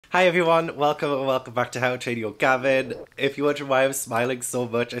Hi everyone, welcome back to How to Train Your Gavin. If you're wondering why I'm smiling so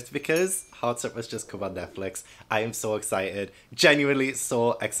much, it's because Heartstopper's just come on Netflix. I am so excited, genuinely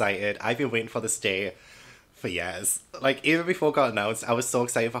so excited. I've been waiting for this day for years. Like, even before it got announced, I was so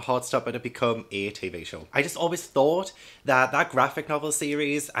excited for Heartstopper to become a TV show. I just always thought that graphic novel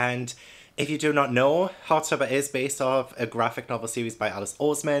series, and if you do not know, Heartstopper is based off a graphic novel series by Alice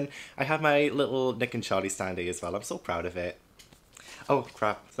Oseman. I have my little Nick and Charlie standee as well. I'm so proud of it. Oh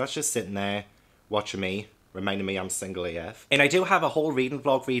crap, that's just sitting there watching me, reminding me I'm single AF. And I do have a whole reading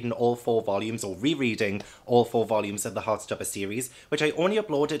vlog reading all 4 volumes, or rereading all 4 volumes of the Heartstopper series, which I only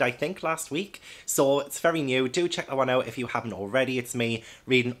uploaded I think last week, so it's very new. Do check that one out if you haven't already. It's me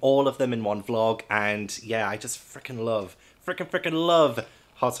reading all of them in one vlog, and yeah, I just freaking love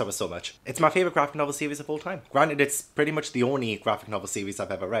Heartstopper so much. It's my favourite graphic novel series of all time. Granted, it's pretty much the only graphic novel series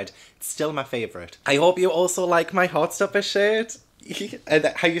I've ever read. It's still my favourite. I hope you also like my Heartstopper shirt. And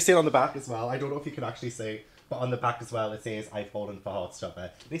how you see it on the back as well. I don't know if you can actually see, but on the back as well it says, "I've fallen for Heartstopper."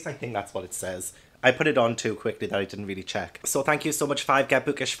 At least I think that's what it says. I put it on too quickly that I didn't really check. So thank you so much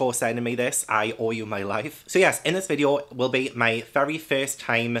 5GetBookish for sending me this. I owe you my life. So yes, in this video will be my very first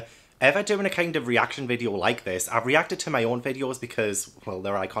time ever doing a kind of reaction video like this. I've reacted to my own videos because, well,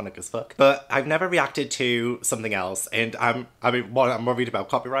 they're iconic as fuck. But I've never reacted to something else. And I'm worried about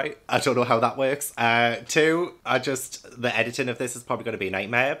copyright. I don't know how that works. 2, the editing of this is probably going to be a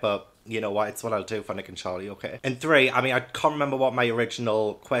nightmare, but you know what, it's what I'll do for Nick and Charlie, okay? And 3, I mean, I can't remember what my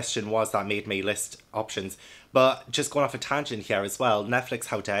original question was that made me list options, but just going off a tangent here as well, Netflix,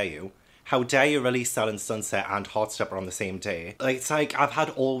 how dare you? How dare you release Selling Sunset and Heartstopper on the same day? Like, it's like, I've had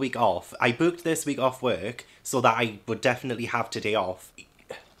all week off. I booked this week off work so that I would definitely have today off.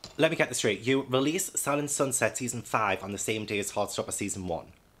 Let me get this straight. You release Selling Sunset Season 5 on the same day as Heartstopper Season 1.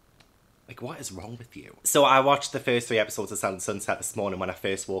 Like, what is wrong with you? So I watched the first 3 episodes of Selling Sunset this morning when I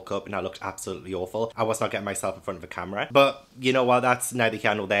first woke up, and I looked absolutely awful. I was not getting myself in front of a camera. But you know what, that's neither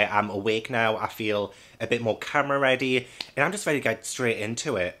here nor there. I'm awake now. I feel a bit more camera ready, and I'm just ready to get straight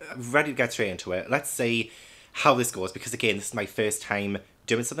into it. Let's see how this goes, because again, this is my first time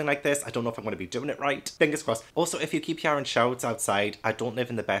doing something like this. I don't know if I'm going to be doing it right. Fingers crossed. Also, if you keep hearing shouts outside, I don't live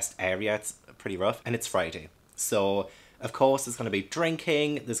in the best area. It's pretty rough, and it's Friday. So of course, there's going to be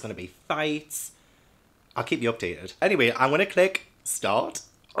drinking, there's going to be fights. I'll keep you updated. Anyway, I'm going to click start.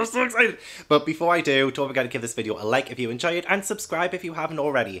 I'm so excited. But before I do, don't forget to give this video a like if you enjoy it, and subscribe if you haven't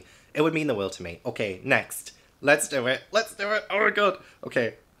already. It would mean the world to me. Okay, next. Let's do it. Let's do it. Oh my god.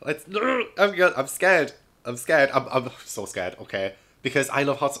 Okay, let's do it. I'm scared. I'm so scared, okay? Because I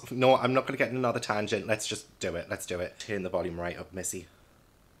love hot... No, I'm not going to get in another tangent. Let's just do it. Let's do it. Turn the volume right up, Missy.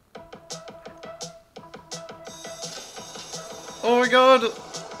 Oh my god,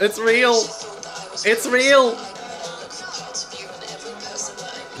 it's real. It's real.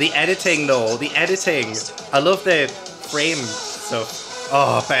 The editing though, the editing. I love the frame stuff.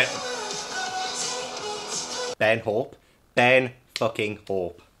 Oh, Ben Hope. Ben fucking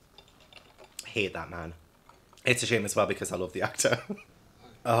Hope. I hate that man. It's a shame as well because I love the actor.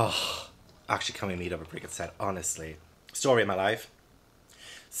 Oh, actually, can we meet up a pretty good set, honestly. Story of my life.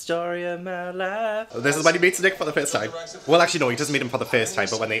 Story of my life. Oh, this is when he meets Nick for the first time. Well, actually, no, he doesn't meet him for the first time,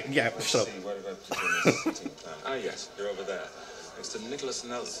 but when they... Yeah, shut up. Ah, yes, you're over there. Next to Nicholas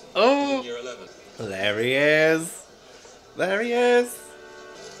Nelson. Oh! Year 11. There he is. There he is.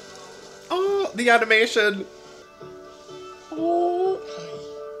 Oh, the animation. Oh.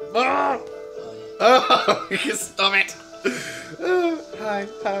 Oh. Oh, you stop it. Oh, hi.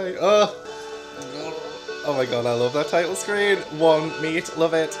 Oh. Oh my god, I love that title screen. One meet,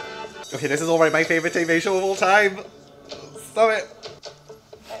 love it. Okay, this is already my favourite TV show of all time. Stop it.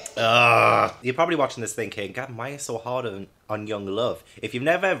 You're probably watching this thinking, God, why are you so hard on young love? If you've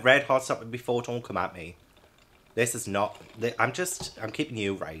never read Heartstopper before, don't come at me. This is not... I'm keeping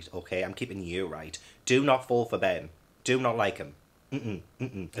you right, okay? I'm keeping you right. Do not fall for Ben. Do not like him.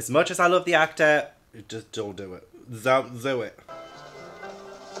 As much as I love the actor, just don't do it. Don't do it.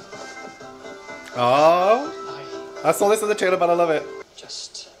 Oh, I saw this in the trailer, but I love it.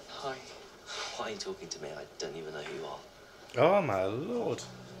 Just hi. Why are you talking to me? I don't even know who you are. Oh my lord.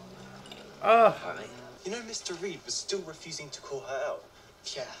 Oh. Alright. You know Mr. Reed was still refusing to call her out?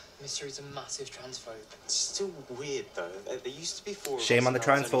 Yeah, Mr. Reed's a massive transphobe. It's still weird though. There used to be 4 of Shame us on the and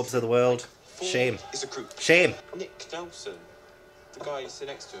now there's only transphobes of the world. 4 Shame. is a group. Shame. Nick Nelson, the guy you sit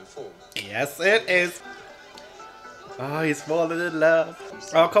next to in form. Yes, it is. Oh, he's falling in love.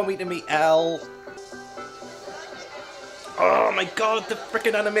 Oh, I can't wait to meet Elle. Oh my god, the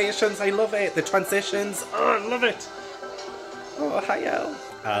freaking animations, I love it. The transitions, oh, I love it. Oh, hi Elle.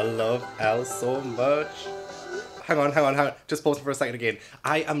 I love Elle so much. hang on. Just pause for a second again.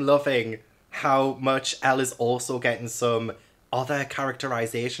 I am loving how much Elle is also getting some other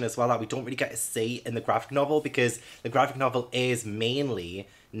characterization as well that we don't really get to see in the graphic novel, because the graphic novel is mainly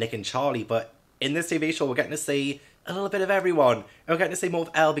Nick and Charlie, but in this TV show we're getting to see a little bit of everyone. And we're getting to see more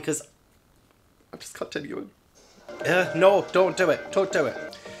of Elle because... I'm just continuing. No, don't do it. Don't do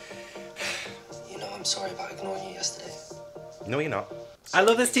it. You know, I'm sorry about ignoring you yesterday. No, you're not. I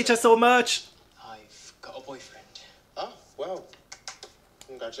love this teacher so much. I've got a boyfriend. Oh, well,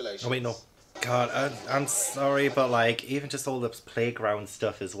 congratulations. Oh wait, no. God, I'm sorry, but like, even just all this playground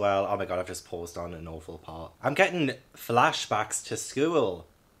stuff as well. Oh my god, I've just paused on an awful part. I'm getting flashbacks to school.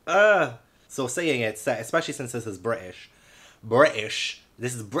 So seeing it, especially since this is British,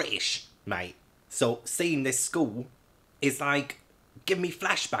 this is British, mate. So seeing this school is like, give me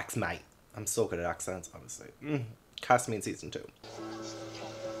flashbacks, mate. I'm so good at accents, honestly. Cast me in season 2.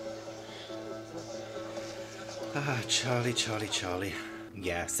 Ah, Charlie.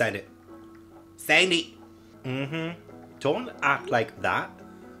 Yeah, send it. Send it. Don't act like that.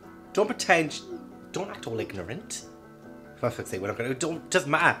 Don't pretend. Don't act all ignorant. For fuck's sake, we're not gonna. Doesn't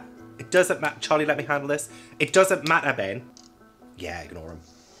matter. It doesn't matter. Charlie, let me handle this. It doesn't matter, Ben. Yeah, ignore him.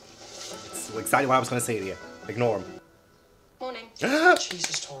 It's exactly what I was gonna say to you. Ignore him. Morning.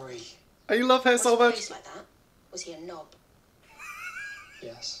 Jesus, Tori. I love her so much. Like that? Was he a knob?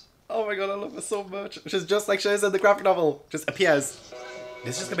 Yes. Oh my god, I love her so much. She's just like she is in the graphic novel. Just appears.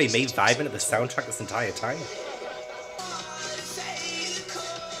 This is just gonna be me vibing at the soundtrack this entire time.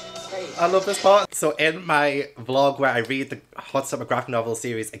 I love this part. So in my vlog where I read the Heartstopper graphic novel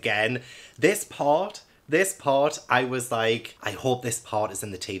series again, this part, I was like, I hope this part is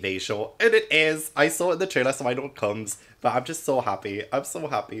in the TV show. And it is. I saw it in the trailer, so I know it comes. But I'm just so happy. I'm so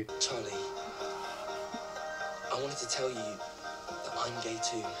happy. Charlie, I wanted to tell you that I'm gay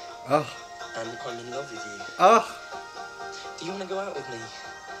too. Oh. And I'm in love with you. Oh. Do you want to go out with me?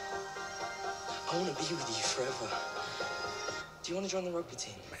 I want to be with you forever. Do you want to join the rugby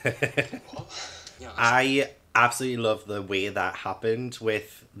team? What? Yeah, I absolutely love the way that happened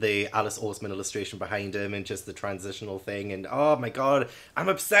with the Alice Oseman illustration behind him and just the transitional thing. And oh my god, I'm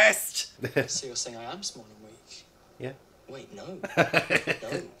obsessed. So you're saying I am small and weak? Yeah. Wait, no. No.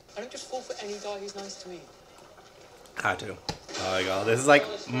 I don't just fall for any guy who's nice to me. I do. Oh my god, this is like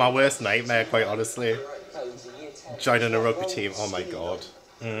my worst nightmare, quite honestly. Joining a rugby team, oh my god.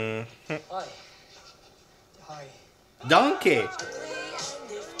 Hi. Hi. Donkey!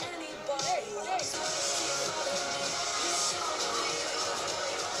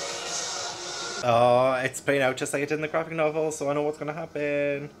 Oh, it's playing out just like it did in the graphic novel, so I know what's going to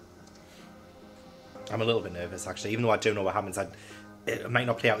happen. I'm a little bit nervous, actually. Even though I do know what happens, it might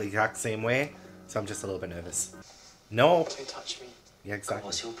not play out the exact same way, so I'm just a little bit nervous. No. Don't touch me. Yeah, exactly.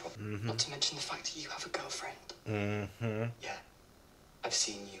 What's your problem? Not to mention the fact that you have a girlfriend. Yeah. I've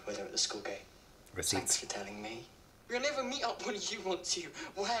seen you, whether at the school gate. Thanks Receipts. for telling me. We'll never meet up when you want to,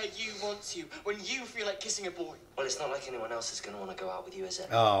 where you want to, when you feel like kissing a boy. Well, it's not like anyone else is going to want to go out with you, is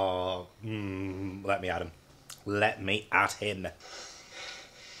it? Oh, let me at him. Let me at him.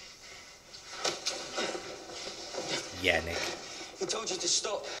 Yeah, Nick. He told you to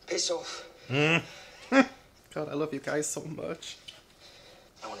stop. Piss off. God, I love you guys so much.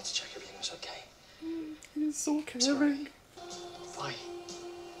 I wanted to check everything was okay. He's so caring. Bye.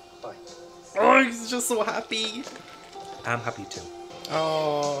 Bye. Oh, he's just so happy. I'm happy too.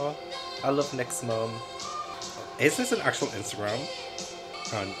 Oh, I love Nick's mum. Is this an actual Instagram?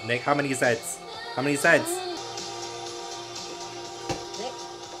 Oh, Nick, how many Zs? How many Zs? Nick?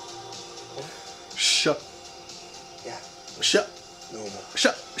 Shut. Yeah. Shut. Normal.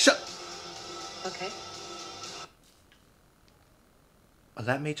 Shut. Okay.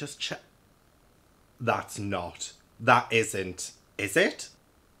 Let me just check. That's not. That isn't. Is it?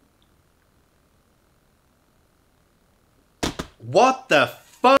 What the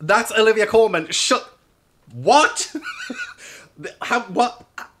fuck? That's Olivia Colman. Shut. What? What?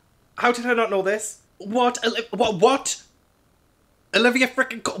 How did I not know this? What? What? Olivia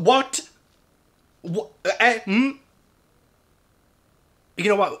freaking what? What? You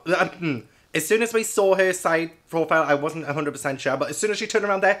know what? As soon as we saw her side profile, I wasn't 100% sure, but as soon as she turned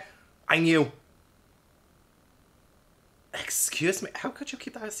around there, I knew. Excuse me, how could you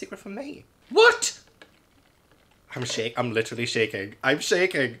keep that a secret from me? What? I'm literally shaking. I'm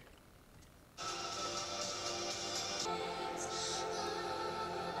shaking.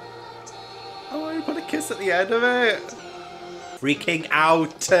 Oh, I put a kiss at the end of it. Freaking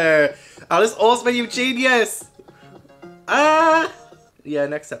out. Alice Oseman, you genius. Yeah,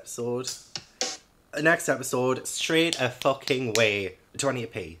 next episode. Straight a fucking way. Do I need a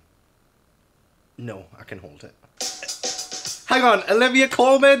pee? No, I can hold it. Hang on, Olivia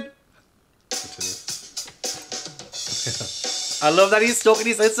Colman. I love that he's stalking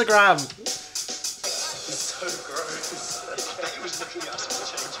his Instagram. He's so gross. I bet he was looking at us in the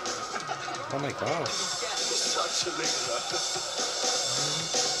changing room. Oh my god. Such a loser.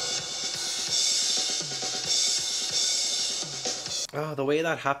 Oh, the way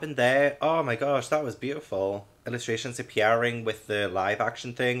that happened there. Oh my gosh, that was beautiful. Illustrations appearing with the live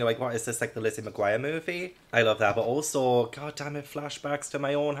action thing. Like, what is this, like the Lizzie McGuire movie? I love that, but also, god damn it, flashbacks to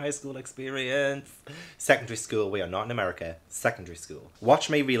my own high school experience. Secondary school, we are not in America. Secondary school. Watch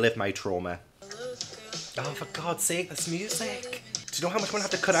me relive my trauma. Oh, for God's sake, this music. Do you know how much I'm gonna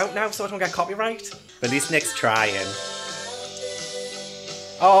have to cut out now so I don't get copyright? But at least Nick's trying.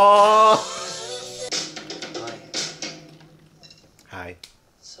 Oh! Hi.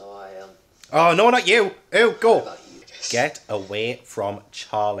 So Oh, no, not you! Ew, go! about you? Get away from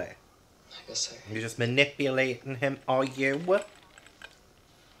Charlie. I guess so. You're just manipulating him, are you? But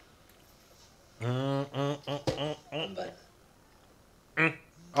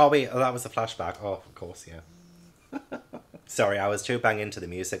Oh, wait, oh, that was a flashback. Oh, of course, yeah. Sorry, I was too bang into the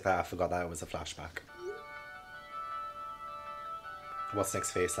music that I forgot that it was a flashback. What's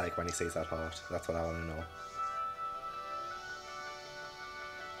Nick's face like when he sees that heart? That's what I want to know.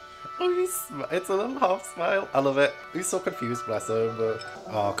 Oh, it's a little half smile. I love it. He's so confused, bless him. But...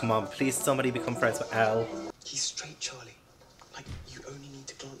 Oh, come on. Please, somebody become friends with Elle. He's straight, Charlie. Like, you only need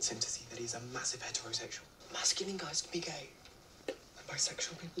to glance him to see that he's a massive heterosexual. Masculine guys can be gay. And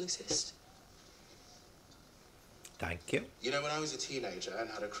bisexual people exist. Thank you. You know, when I was a teenager and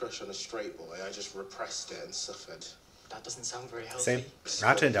had a crush on a straight boy, I just repressed it and suffered. That doesn't sound very healthy. Same.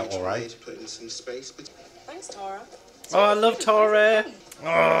 That turned out alright. Put in some space, but Thanks, Tara. Oh, I love Tora.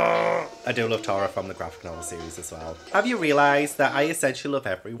 Oh, I do love Tora from the graphic novel series as well. Have you realised that I essentially love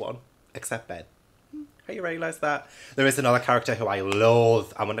everyone except Ben? Have you realised that? There is another character who I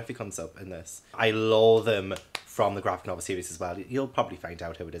loathe. I wonder if he comes up in this. I loathe him from the graphic novel series as well. You'll probably find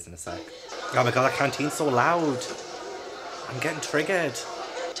out who it is in a sec. Oh my god, that canteen's so loud. I'm getting triggered.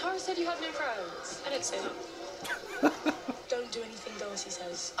 Tara said you had no friends. I didn't say that. Don't do anything Darcy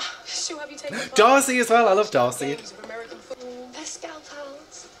says. She'll have you taken part. Darcy as well. I love Darcy. Games of American football. Best gal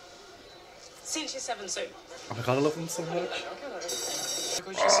pals. Since you're 7 soon. Oh my god, I love him so much.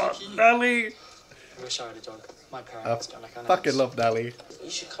 She's so cute. Nelly. I wish I had a dog. My I parents don't like animals. fucking love Nelly. you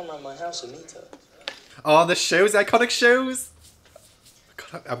should come around my house and meet her. Oh, the shoes, the iconic shoes.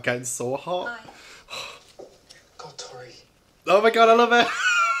 God, I'm getting so hot. Hi. God, Tori. Oh my god, I love it.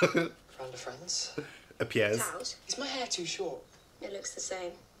 Round of friends. Appears. Towels. Is my hair too short? It looks the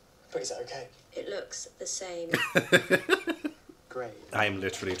same. But is that okay? It looks the same. Great. I am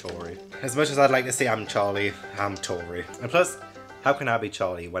literally Tory. As much as I'd like to say I'm Charlie, I'm Tory. And plus, how can I be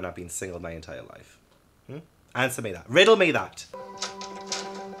Charlie when I've been single my entire life? Answer me that. Riddle me that.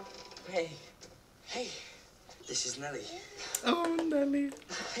 Hey. Hey. This is Nelly. Oh, Nelly.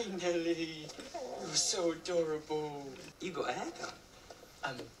 Hi, Nelly. You're so adorable. You got a haircut.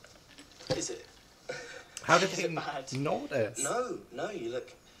 Is it? How did Is he it bad? notice? No, you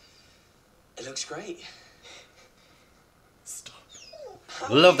look... It looks great. Stop.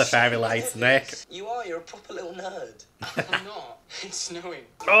 How Love are the you fairy so lights, nervous? Nick. You're a proper little nerd. I'm not. It's snowing.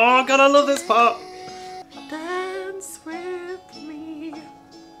 Oh god, I love this part. Dance with me.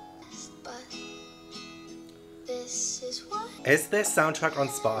 But this is what Is this soundtrack on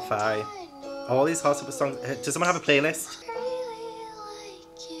Spotify? All these Heartstopper songs. Does someone have a playlist?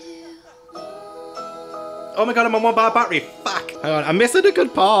 Oh my god, I'm on 1 bar battery. Fuck. Hang on, I'm missing a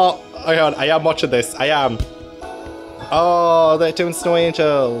good part. Hang on, I am watching this. I am. Oh, they're doing Snow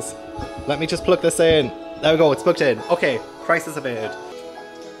Angels. Let me just plug this in. There we go, it's plugged in. Okay, crisis averted.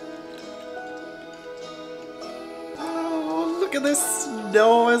 Oh, look at this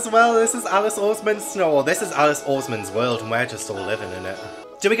snow as well. This is Alice Oseman's snow. This is Alice Oseman's world, and we're just all living in it.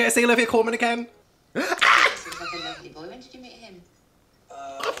 Do we get to see Olivia Colman again? Seems like a lovely boy. When did you meet him?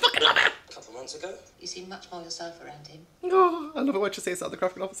 I fucking love it. A couple months ago. You seem much more yourself around him. Oh, I love it when she says that, the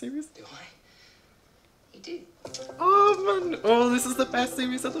graphic novel series. Do I? You do. Oh man, oh this is the best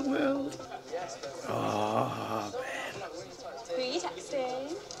series in the world. Oh man. Who are you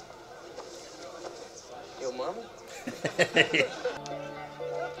texting? Your mum?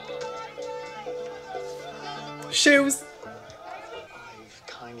 Shoes. I've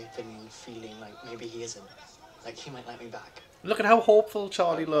kind of been feeling like maybe he isn't. Like he might let me back. Look at how hopeful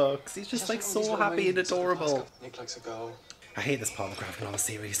Charlie looks. He's just like Just all these so little happy and moments of the past adorable. couple- Nick likes a girl. I hate this part of the graphic novel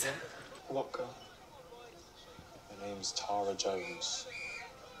series. What girl? Her name's Tara Jones.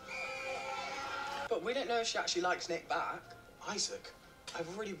 But we don't know if she actually likes Nick back. Isaac. I've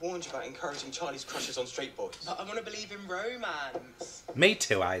already warned you about encouraging Charlie's crushes on straight boys. But I want to believe in romance. Me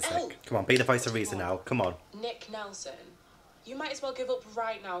too, Isaac. Oh. Come on, be the voice of reason now. Come on. Nick Nelson. You might as well give up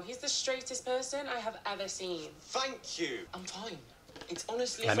right now. He's the straightest person I have ever seen. Thank you. I'm fine. It's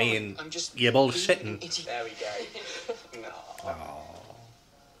honestly I fine. mean, I'm just you're bullshitting. There we go. No.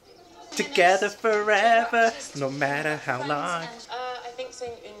 Together forever, no matter how long. I think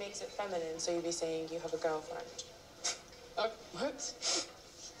saying it makes it feminine, so you'd be saying you have a girlfriend. What?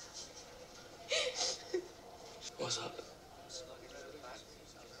 What's up?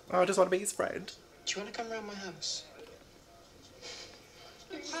 Oh, I just want to be his friend. Do you want to come round my house?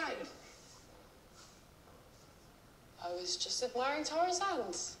 Hi. I was just admiring Tara's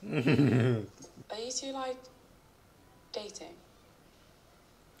hands. Are you two, like, dating?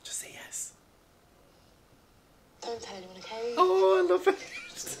 Just say yes. Don't tell anyone, okay? Oh, I love it.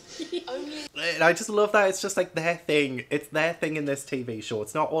 Only... And I just love that it's just like their thing. It's their thing in this TV show.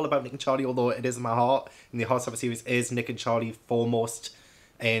 It's not all about Nick and Charlie, although it is in my heart. In the Heartstopper series is Nick and Charlie foremost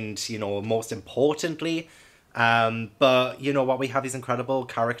and, you know, most importantly. But, you know what, we have these incredible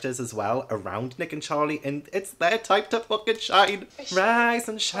characters as well around Nick and Charlie, and it's their time to fucking shine. Rise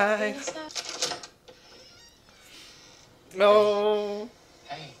and shine. No.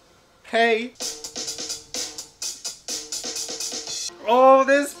 Hey. Hey. Oh,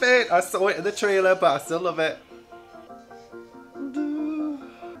 this bit! I saw it in the trailer, but I still love it.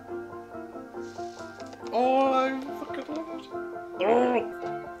 Oh, I fucking love it. Oh.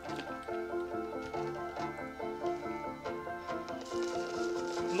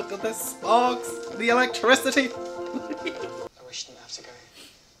 Look at the sparks, the electricity. I wish you didn't have to go.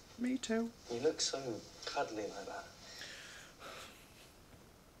 Me too. You look so cuddly like that.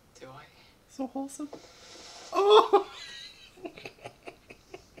 Do I? So wholesome. Oh.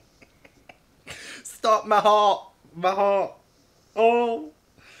 Stop, my heart. My heart. Oh.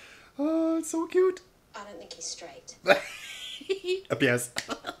 Oh, it's so cute. I don't think he's straight. Yes.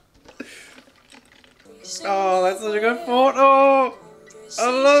 Oh, that's such a good photo. I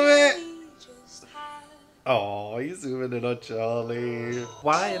love it. Oh, he's zooming in on Charlie.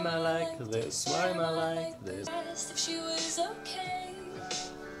 Why am I like this? Why am I like this?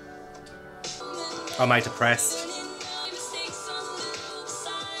 Am I depressed?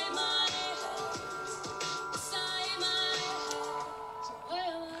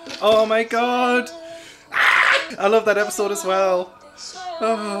 Oh my god! I love that episode as well.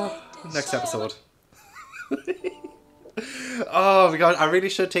 Oh, next episode. Oh my god, I really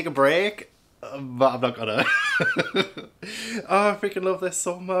should take a break, but I'm not gonna. Oh, I freaking love this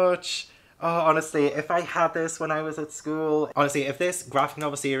so much. Oh, honestly, if I had this when I was at school, honestly, if this graphic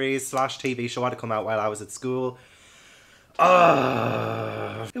novel series / TV show had come out while I was at school,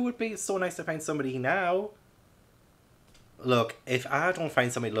 it would be so nice to find somebody now. Look, if I don't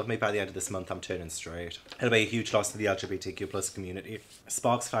find somebody to love me by the end of this month, I'm turning straight. It'll be a huge loss to the LGBTQ+ community.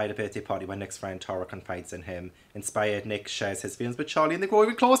 Sparks fly at a birthday party when Nick's friend Tara confides in him. Inspired, Nick shares his feelings with Charlie and they grow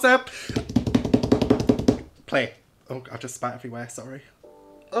even closer. Play. Oh, I just spat everywhere, sorry.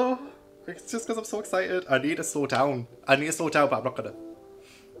 Oh, it's just because I'm so excited. I need to slow down. I need to slow down, but I'm not gonna.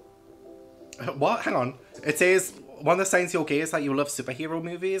 What? Hang on. It says, one of the signs you're gay is that you love superhero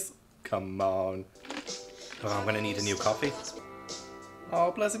movies? Come on. Oh, I'm gonna need a new coffee. Oh,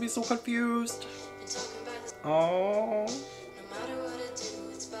 bless him, he's so confused. Oh.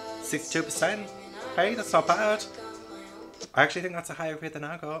 62%. Hey, that's not bad. I actually think that's a higher rate than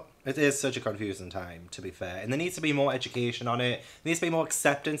I got. It is such a confusing time, to be fair. And there needs to be more education on it. There needs to be more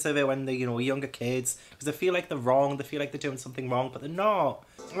acceptance of it when they're, you know, younger kids. Because they feel like they're wrong. They feel like they're doing something wrong, but they're not.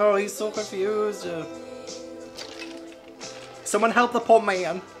 Oh, he's so confused. Someone help the poor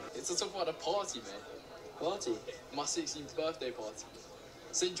man. It's a talk about a party, mate. Party? My 16th birthday party.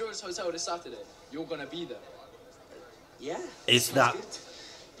 St. George's Hotel this Saturday. You're gonna be there. Yeah. Is that... Good.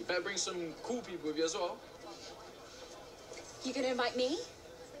 You better bring some cool people with you as well. You gonna invite me?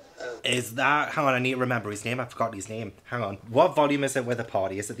 Is that... Hang on, I need to remember his name. I forgot his name. Hang on. What volume is it with the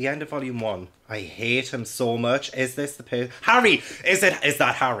party? Is it the end of volume 1? I hate him so much. Is this the person... Harrie! Is that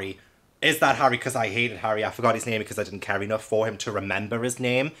Harrie? Is that Harrie? Because I hated Harrie. I forgot his name because I didn't care enough for him to remember his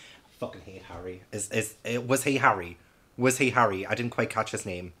name. I fucking hate Harrie. Was he Harrie? Was he Harrie? I didn't quite catch his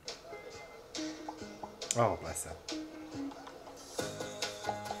name. Oh, bless him.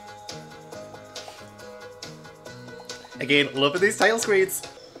 Again, loving these title screens.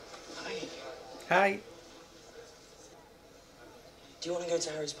 Hi. Hi. Do you want to go to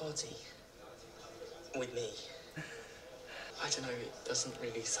Harry's party? With me? I don't know, it doesn't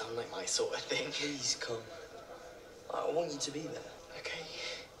really sound like my sort of thing. Please come. I want you to be there. Okay.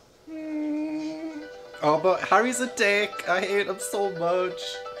 Oh, but Harry's a dick. I hate him so much.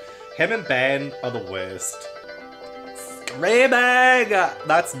 Him and Ben are the worst. Screaming!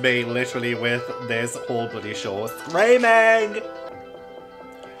 That's me, literally, with this whole bloody show. Screaming!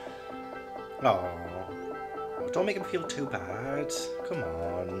 Oh, don't make him feel too bad. Come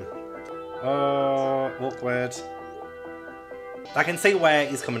on. Oh, awkward. I can see where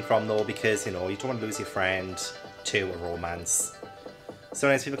he's coming from, though, because, you know, you don't want to lose your friend to a romance.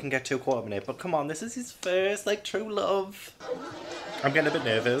 Sometimes people can get too caught up in it, but come on, this is his first, like, true love. I'm getting a bit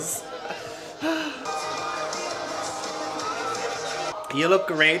nervous. You look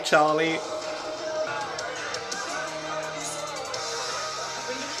great, Charlie.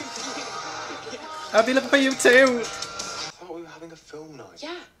 I'll be looking for you too. I thought we were having a film night.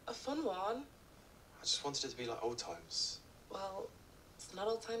 Yeah, a fun one. I just wanted it to be like old times. Well, it's not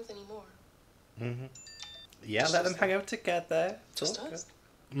old times anymore. Mm-hmm. Yeah, let them hang out together. Just us.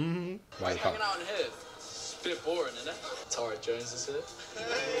 Mm-hmm. Why Hanging out in here. It's a bit boring, isn't it? Tara Jones is here.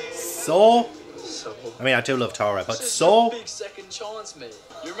 So? I mean, I do love Tara, but so? Big second chance, mate.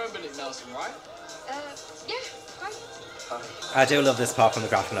 You remember Nick Nelson, right? Yeah, hi. I do love this part from the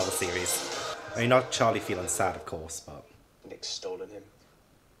graphic novel series. I mean, not Charlie feeling sad, of course, but... Nick's stolen him.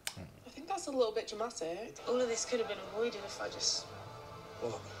 I think that's a little bit dramatic. All of this could have been avoided if I just...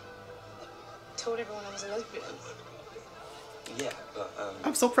 What? Told everyone I was a lesbian. Yeah, but,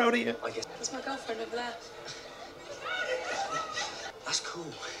 I'm so proud of you. I guess... That's my girlfriend over there. That's cool.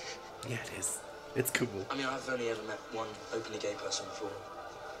 Yeah, it is. It's cool. I mean, I've only ever met one openly gay person before.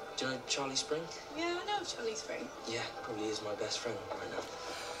 Do you know Charlie Spring? Yeah, I know Charlie Spring. Yeah, probably is my best friend right now.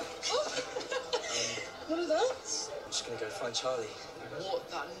 What are those? I'm just gonna go find Charlie. What,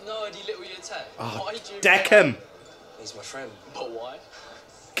 that nerdy little year Oh, Why do you deck him! He's my friend. But why?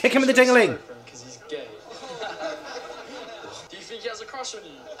 Kick him in the dingling! Because he's gay. Do you think he has a crush on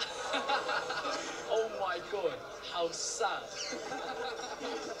you? Oh my god, how sad.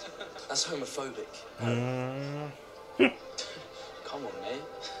 That's homophobic. Come on, mate.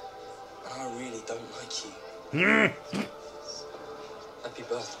 And I really don't like you. Happy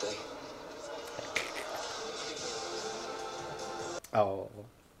birthday. Oh,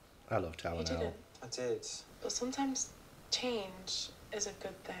 I love Tara You now. didn't. I did. But sometimes change is a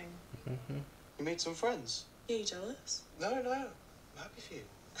good thing. You made some friends? Are you jealous? No, I'm happy for you.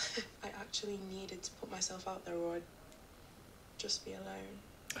 I actually needed to put myself out there or I'd just be alone.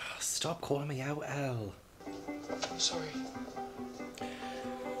 Oh, stop calling me out, Elle. I'm sorry.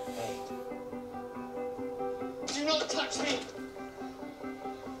 Hey. Do not touch me!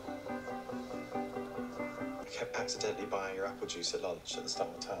 I kept accidentally buying your apple juice at lunch at the start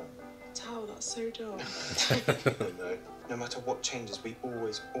of term. Tao, that's so dumb. No. No matter what changes, we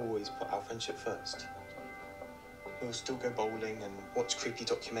always put our friendship first. We'll still go bowling and watch creepy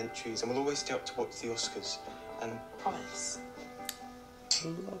documentaries, and we'll always stay up to watch the Oscars. And Promise. I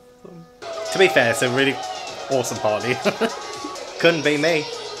love them. To be fair, it's a really awesome party. Couldn't be me.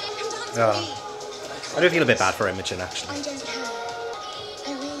 Oh. I do feel a bit bad for Imogen, actually. I don't care.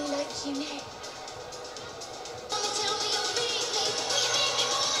 I really like you, Nick.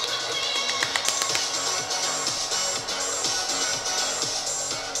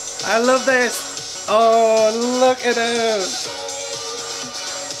 I love this! Oh, look at it!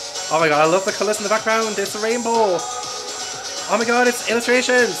 Oh my god, I love the colours in the background. It's a rainbow. Oh my god, it's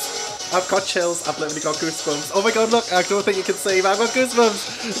illustrations. I've got chills. I've literally got goosebumps. Oh my god, look. I don't think you can see, but I've got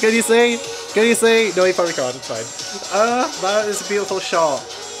goosebumps. Can you see? Can you see? No, you probably can't. It's fine. That is a beautiful shot.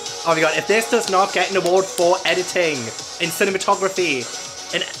 Oh my god, if this does not get an award for editing, in cinematography,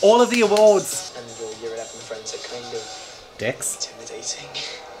 in all of the awards. And your year 11 friends are kind of Dicks. intimidating.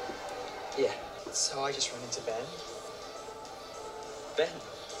 Yeah. So I just ran into Ben. Ben?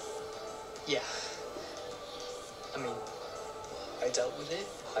 Yeah. I mean, I dealt with it.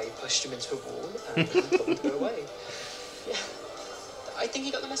 I pushed him into a wall and he told him to go away. Yeah. I think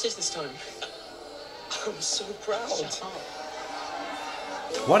he got the message this time. I'm so proud. Shut up.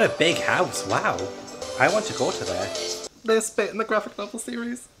 What a big house. Wow. I want to go to there. This bit in the graphic novel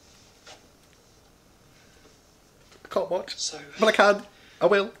series. I can't watch. So, But I can. I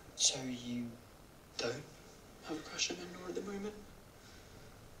will. so you don't have a crush on Andreea at the moment?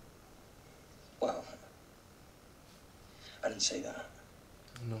 Well, I didn't say that.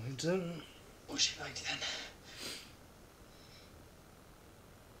 No, you didn't. What's she like then?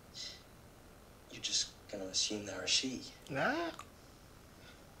 You're just gonna assume they're a she. Ah.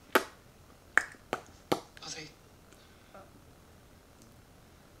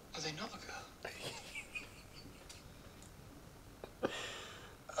 Are they not a girl?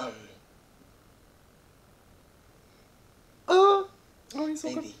 Oh, he's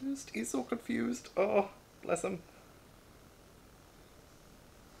He's so confused. He's so confused. Oh, bless him.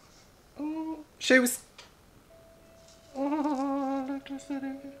 Oh, shoes. Oh, little city.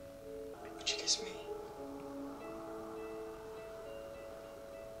 Would you kiss me?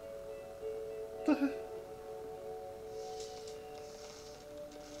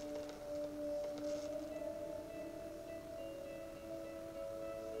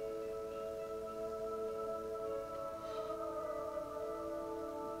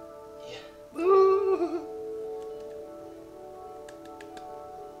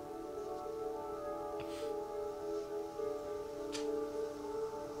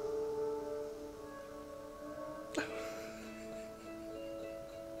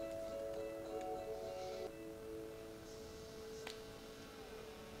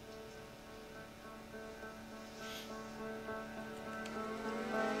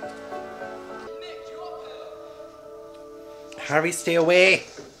 Harrie, stay away.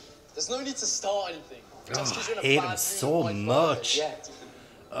 There's no need to start anything. Oh, I hate him so much.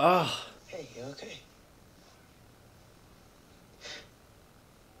 Oh. Hey, you okay?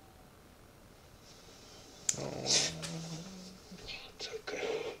 Oh. It's okay.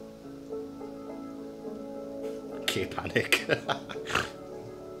 Okay, panic.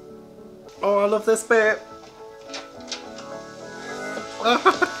 Oh, I love this bit.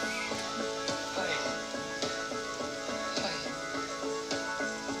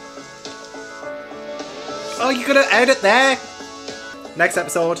 Oh, you could have edited there. Next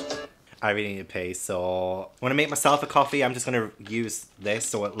episode. I really need to pee, so when I make myself a coffee, I'm just going to use this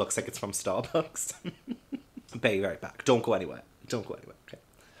so it looks like it's from Starbucks. Be right back. Don't go anywhere. Don't go anywhere. Okay.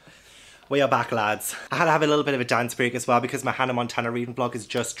 We are back, lads. I had to have a little bit of a dance break as well because my Hannah Montana reading vlog has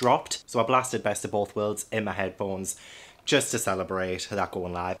just dropped. So I blasted Best of Both Worlds in my headphones just to celebrate that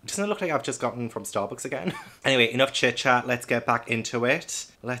going live. Doesn't it look like I've just gotten from Starbucks again? Anyway, enough chit chat. Let's get back into it.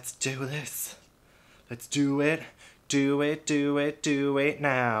 Let's do this. Let's do it. Do it, do it, do it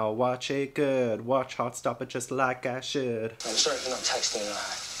now. Watch it good. Watch Heartstopper just like I should. I'm sorry for not texting you.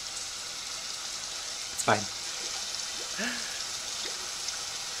 It's fine.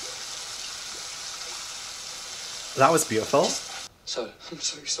 That was beautiful. So, I'm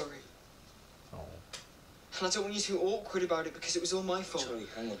so sorry. Oh. And I don't want you to be awkward about it because it was all my fault. Sorry,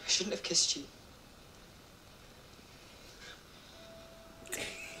 I shouldn't have kissed you.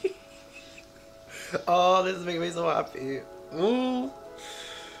 Oh, this is making me so happy. Ooh.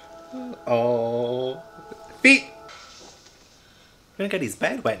 Oh. Feet! I'm gonna get his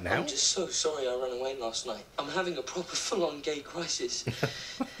bed wet now. I'm just so sorry I ran away last night. I'm having a proper full-on gay crisis.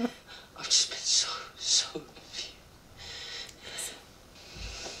 I've just been so confused.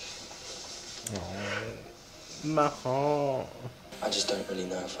 Oh, my heart. I just don't really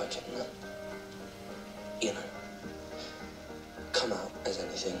know if I can, you know, come out as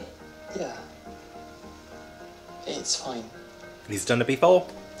anything. Yeah. It's fine. He's done it before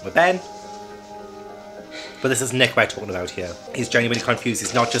with Ben. But this is Nick we're talking about here. He's genuinely confused.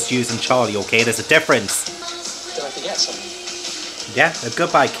 He's not just using Charlie, okay? There's a difference. Did I forget something? Yeah, a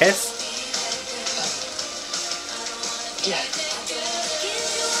goodbye kiss. Yeah.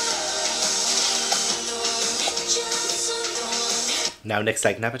 Now Nick's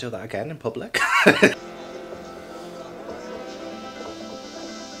like, never do that again in public.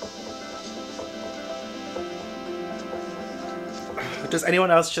 Does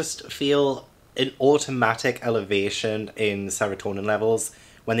anyone else just feel an automatic elevation in serotonin levels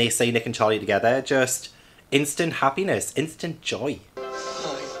when they see Nick and Charlie together? Just instant happiness, instant joy.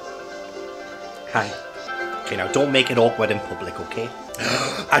 Hi. Okay, now don't make it awkward in public, okay?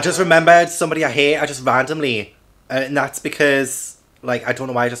 I just remembered somebody I hate, I just randomly. And that's because, like, I don't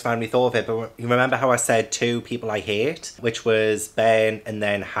know why I just randomly thought of it, but you remember how I said 2 people I hate? Which was Ben and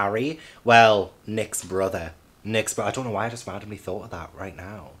then Harrie? Well, Nick's brother. I don't know why I just randomly thought of that right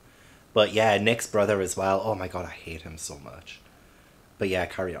now. But yeah, Nick's brother as well. Oh my god, I hate him so much. But yeah,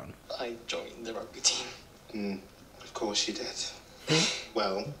 carry on. I joined the rugby team. Of course you did.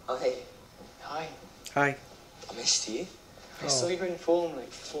 Well. Hi. Hi. Hi. I missed you. I saw you in form like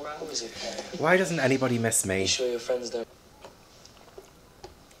 4 hours ago. Why doesn't anybody miss me? You sure your friends don't?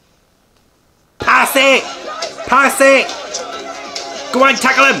 Pass it! Pass it! Go on,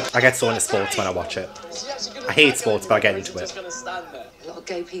 tackle him! I get so into sports when I watch it. I hate sports, but I get into it. A lot of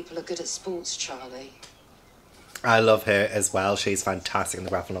gay people are good at sports, Charlie. I love her as well. She's fantastic in the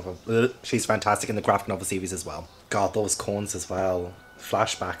graphic novel. She's fantastic in the graphic novel series as well. God, those cones as well.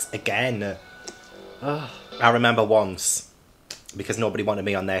 Flashbacks again. I remember once, because nobody wanted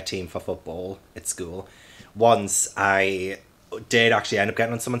me on their team for football at school. Once I did actually end up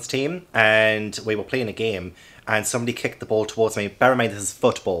getting on someone's team, and we were playing a game, and somebody kicked the ball towards me. Bear in mind, this is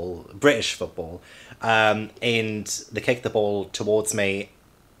football, British football, and they kicked the ball towards me,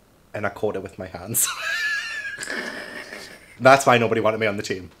 and I caught it with my hands. That's why nobody wanted me on the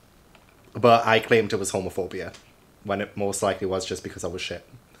team. But I claimed it was homophobia, when it most likely was just because I was shit.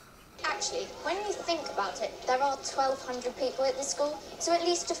 Actually, when you think about it, there are 1,200 people at this school, so at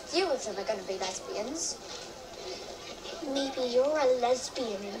least a few of them are going to be lesbians. Maybe you're a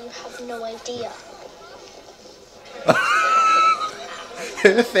lesbian and you have no idea.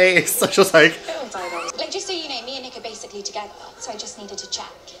 Her face, I was just like... Like, just so you know, me and Nick are basically together, so I just needed to check.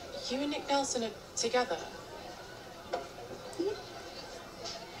 You and Nick Nelson are together?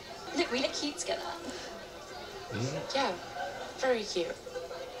 Look, we look cute together. Yeah, very cute.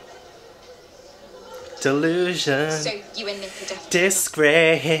 Delusion. So you and Nick are definitely...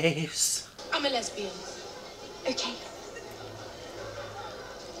 Disgrace. I'm a lesbian. Okay.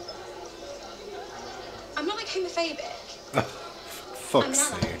 I'm not, like, homophobic. Fuck's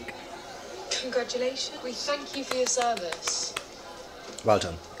sake. Congratulations. We thank you for your service. Well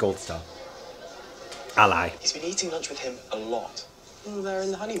done. Gold star. Ally. He's been eating lunch with him a lot. Oh, they're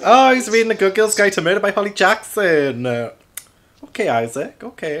in the honeymoon. Oh, he's reading The Good Girl's Guide to Murder by Holly Jackson. Okay, Isaac.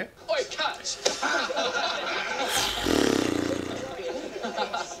 Okay. Oi, catch!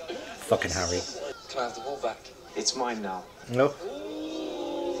 Fucking Harrie. Can I have the ball back? It's mine now. No.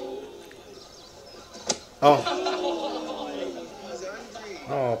 Oh.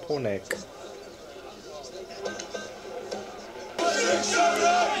 Oh, poor Nick.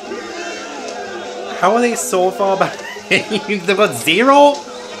 How are they so far back? They've got 0?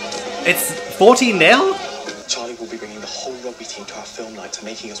 It's 14-0? Charlie will be bringing the whole rugby team to our film night to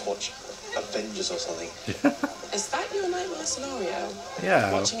making us watch Avengers or something. Is that your nightmare scenario?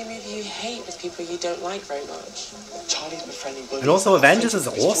 Yeah. Watching a movie you hate with people you don't like very much. Charlie's befriending bullies. And also Avengers is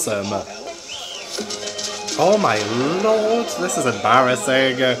awesome. Oh my lord, this is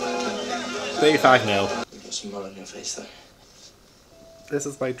embarrassing. 35-0. You've got some mud on your face though. This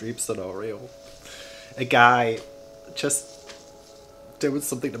is my dream scenario. A guy just doing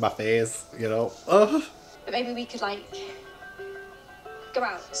something to my face, you know? Ugh. But maybe we could, like, go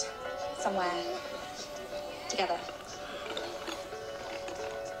out somewhere together.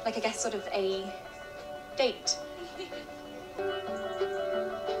 Like, I guess sort of a date.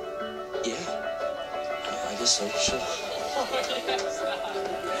 Yeah. I guess so, sure.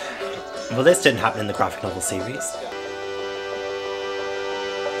 Well, this didn't happen in the graphic novel series.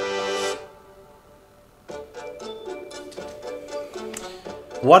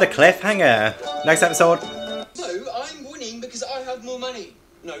 What a cliffhanger! Next episode. No, I'm winning because I have more money.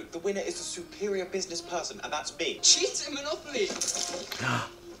 No, the winner is the superior business person, and that's me. Cheat at Monopoly!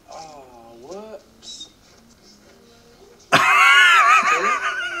 Oh, whoops.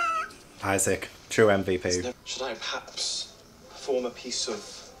 Isaac, true MVP. Should I perhaps perform a piece of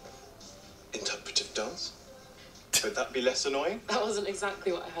interpretive dance? Would that be less annoying? That wasn't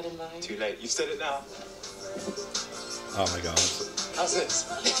exactly what I had in mind. Too late. You've said it now. Oh my god. How's this?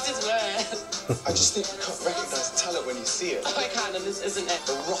 This is weird. I just think you can't recognise talent when you see it. I can, and this isn't it.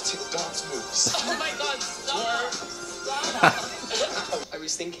 Erotic dance moves. Oh my god, stop! Stop! I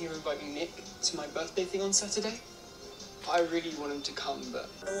was thinking of inviting Nick to my birthday thing on Saturday. I really want him to come, but...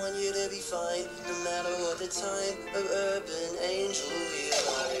 I want you to be fine, no matter what the time of urban angel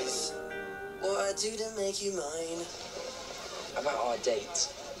realize. What I do to make you mine. About our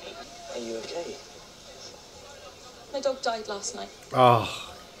date. Are you okay? My dog died last night. Oh.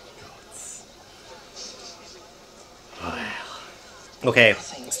 Okay,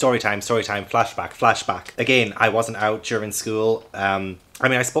 story time, flashback. Again, I wasn't out during school. I mean,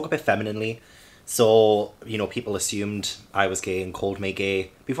 I spoke a bit femininely, so, you know, people assumed I was gay and called me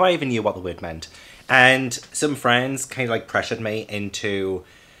gay before I even knew what the word meant. And some friends kind of like pressured me into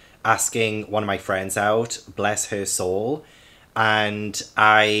asking one of my friends out, bless her soul, and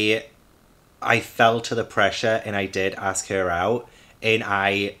I fell to the pressure and I did ask her out, and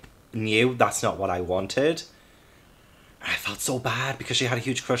I knew that's not what I wanted. I felt so bad because she had a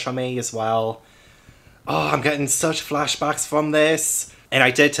huge crush on me as well. Oh, I'm getting such flashbacks from this. And I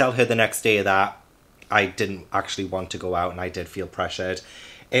did tell her the next day that I didn't actually want to go out and I did feel pressured.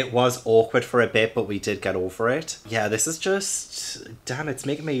 It was awkward for a bit, but we did get over it. Yeah, this is just... Damn, it's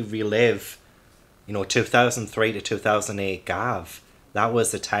making me relive, you know, 2003 to 2008 Gav. That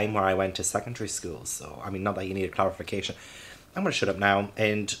was the time where I went to secondary school. So, I mean, not that you need a clarification. I'm going to shut up now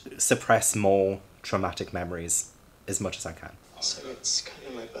and suppress more traumatic memories as much as I can. So it's kind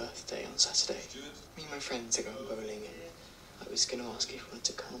of my birthday on Saturday. Me and my friends are going bowling, and I was going to ask if you wanted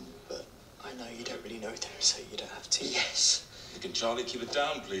to come, but I know you don't really know them, so you don't have to. Yes. Can Charlie keep it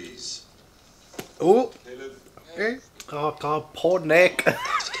down, please? Oh. Okay. Oh God, poor Nick.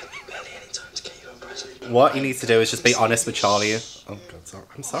 What he needs to do is just be honest with Charlie. Oh God, sorry.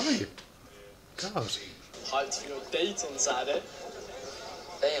 I'm sorry. God. Hyped for your date on Saturday.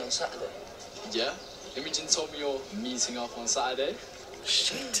 Hey, on Saturday? Yeah. Imogen told me you're meeting up on Saturday.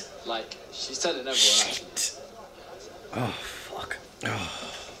 Shit. Like, she's telling everyone. Shit. Oh, fuck.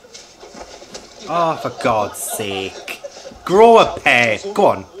 Oh, for God's sake. Grow a pair. Go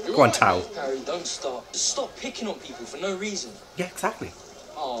on. Go on, Tao. Harry, don't stop. Just stop picking on people for no reason. Yeah, exactly.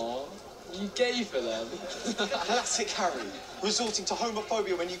 Aw, you gay for them. Classic Harry. Resorting to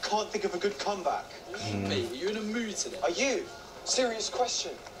homophobia when you can't think of a good comeback. Mate, are you in a mood today? Are you? Serious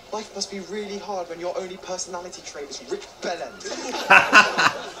question. Life must be really hard when your only personality trait is Rick Bellend.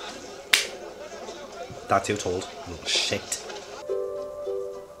 That's who told. Oh, shit.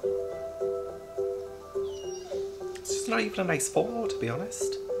 It's just not even a nice photo, to be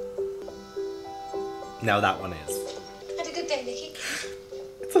honest. No, that one is. Had a good day, Nicky.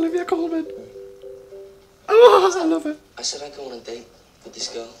 It's Olivia Colman. Oh, I love it. I said I'd go on a date with this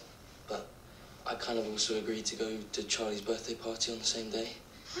girl, but I kind of also agreed to go to Charlie's birthday party on the same day.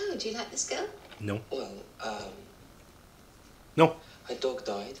 Oh, do you like this girl? No. Well, No. her dog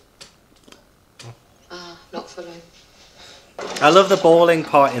died. Ah, not for long. I love the bowling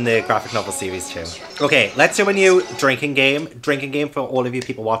part in the graphic novel series too. Okay, let's do a new drinking game. Drinking game for all of you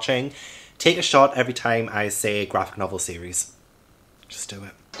people watching. Take a shot every time I say graphic novel series. Just do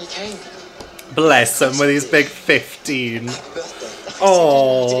it. You came. Bless him with his big 15. Happy birthday.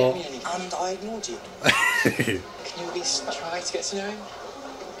 Oh. And I ignored you. Can you at least try to get to know him?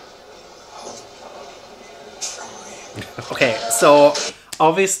 Okay, so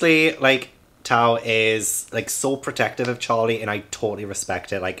obviously, like, Tao is like so protective of Charlie, and I totally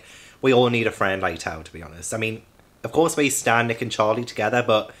respect it. Like, we all need a friend like Tao, to be honest. I mean, of course we stand Nick and Charlie together,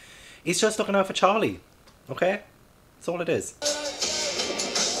 but he's just looking out for Charlie. Okay? That's all it is.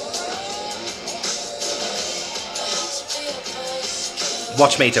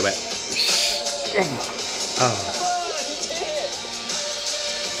 Watch me do it. Oh.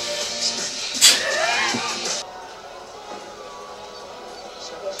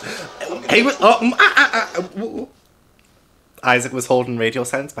 He was, Isaac was holding Radio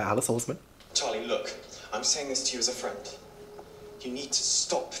Sense by Alice Holzman. Charlie, look. I'm saying this to you as a friend. You need to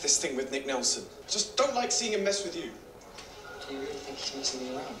stop this thing with Nick Nelson. I just don't like seeing him mess with you. Do you really think he's messing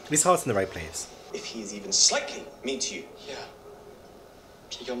me around? His heart's in the right place. If he is even slightly mean to you. Yeah.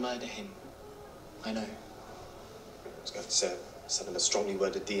 You'll murder him. I know. I was going to say, send him a strongly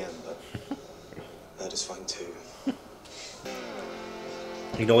worded DM, but murder's fine too.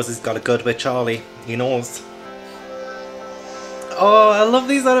 He knows he's got a good with Charlie. He knows. Oh, I love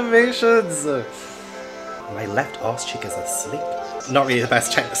these animations. My left arse cheek is asleep. Not really the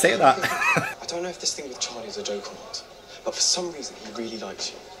best time to say that. I don't know if this thing with Charlie is a joke or not, but for some reason he really likes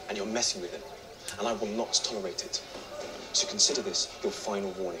you, and you're messing with him, and I will not tolerate it. So consider this your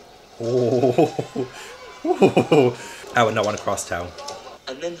final warning. Oh. Oh. I would not want to cross town.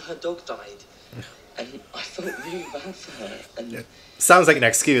 And then her dog died, and I felt really bad for her. And it sounds like an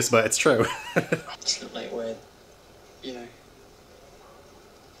excuse, but it's true. It's not like we're, you know,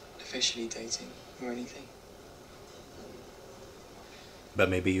 officially dating or anything. But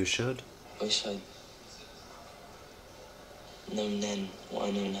maybe you should. Wish I'd known then what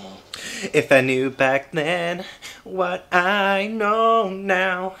I know now. If I knew back then what I know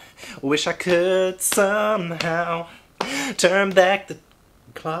now, wish I could somehow turn back the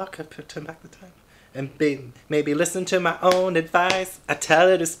clock, turn back the time, and maybe listen to my own advice. I tell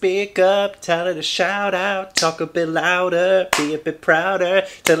her to speak up, tell her to shout out, talk a bit louder, be a bit prouder,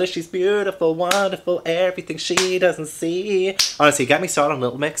 tell her she's beautiful, wonderful, everything she doesn't see. Honestly, get me started on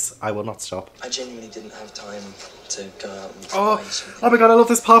Little Mix, I will not stop. I genuinely didn't have time to go out and oh my god, I love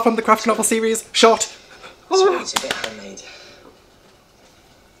this part from the graphic novel series. Shot! Oh. It's a bit handmade.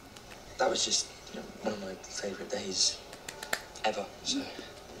 That was just, you know, one of my favourite days ever, so...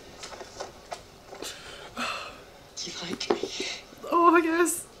 You like me? Oh,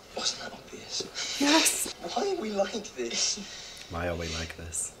 yes. Wasn't that obvious? Yes. Why are we like this? Why are we like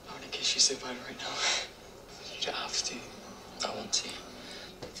this? I want to kiss you so bad right now. You don't have to. I want to.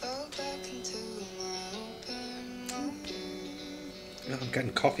 I'm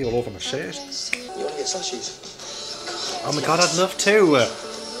getting coffee all over my shirt. You want to get slushies? Oh my god, I'd love to.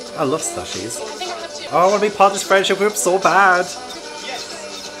 I love slushies. Oh, I want to be part of this friendship group so bad.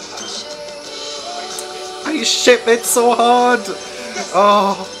 I ship it so hard.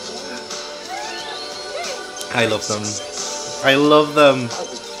 Oh. I love them. I love them. I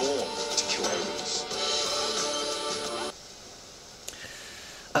was born to kill aliens.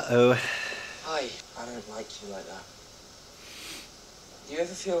 Uh-oh. Hi. I don't like you like that. Do you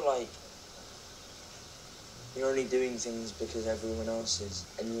ever feel like you're only doing things because everyone else is,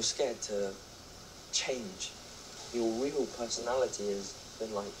 and you're scared to change? Your real personality has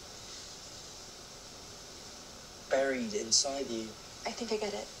been, like, buried inside you. I think I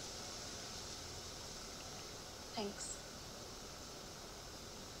get it. Thanks.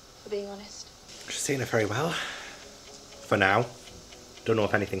 For being honest. She's saying it very well. For now. Don't know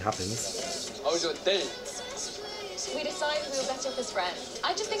if anything happens. How was your date? We decided we were better off as friends.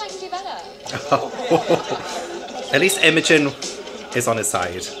 I just think I can do better. At least Imogen is on his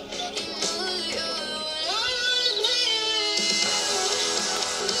side.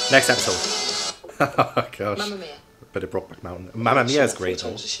 Next episode. Oh gosh. Mamma Mia. Bit of Brokeback Mountain. Mamma Mia is great though.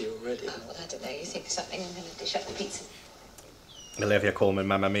 Well, I don't know. You think of something, I'm going to dish up the pizza. Olivia Colman,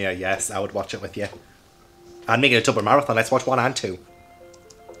 Mamma Mia. Yes, I would watch it with you. And make it a double marathon. Let's watch 1 and 2.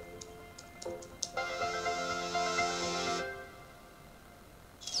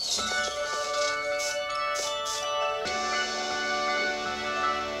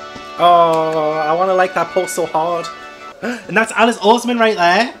 Oh, I want to like that post so hard. And that's Alice Oseman right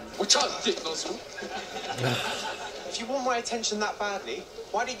there. Which I did not. If you want my attention that badly,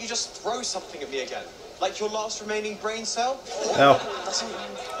 why don't you just throw something at me again? Like your last remaining brain cell? Oh.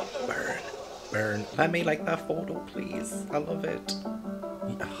 Burn. Let me like that photo, please. I love it.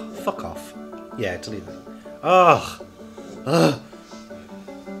 Oh, fuck off. Yeah, delete it. Oh. Oh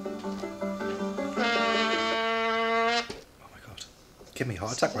my god. Give me a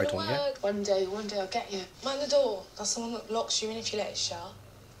heart attack, right, don't you? One day I'll get you. Mind the door. That's the one that locks you in if you let it shut.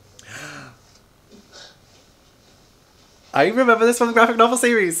 I remember this from the graphic novel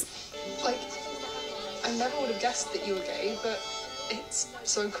series. Like, I never would have guessed that you were gay, but it's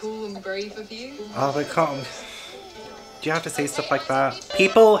so cool and brave of you. Oh my god. Do you have to say stuff like that?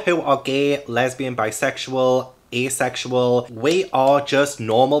 People who are gay, lesbian, bisexual, asexual, we are just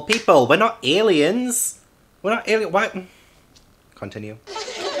normal people. We're not aliens. We're not alien. What? Continue.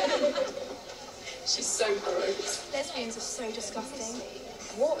 She's so gross. Lesbians are so disgusting.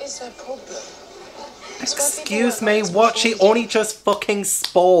 What is their problem? Excuse me, what? She only just fucking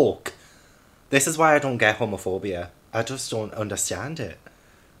spoke. This is why I don't get homophobia. I just don't understand it.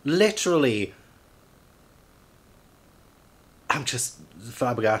 Literally. I'm just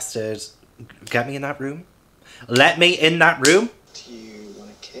flabbergasted. Get me in that room. Let me in that room. Do you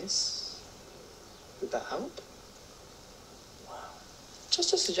want a kiss? Would that help? Wow.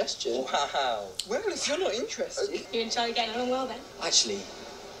 Just a suggestion. Wow. Well, if you're not interested. You and Charlie getting along well then? Actually,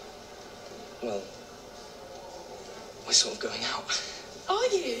 well, we're sort of going out. Are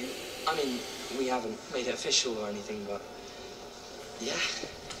you? I mean, we haven't made it official or anything, but yeah.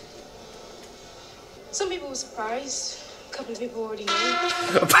 Some people were surprised. A couple of people already knew.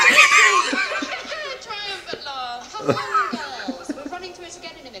 Triumphant laugh. How are you girls? We're running through it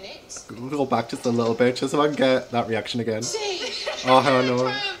again in a minute. Go back just a little bit, just so I can get that reaction again. See? Oh, hell no.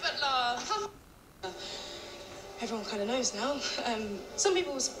 Triumphant laugh. Everyone kind of knows now. Some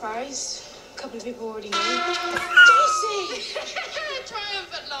people were surprised. A couple of people already knew. Darcy!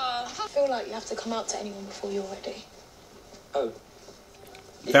 Triumphant laugh. I feel like you have to come out to anyone before you're ready. Oh.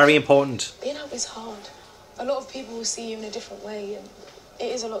 Very important. Being out is hard. A lot of people will see you in a different way, and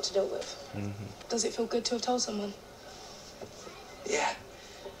it is a lot to deal with. Mm-hmm. Does it feel good to have told someone? Yeah.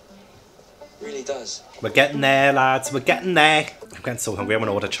 Really does. We're getting there, lads. We're getting there. I'm getting so hungry. I'm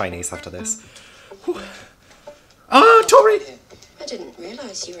gonna order Chinese after this. Whew. Ah, Tori! I didn't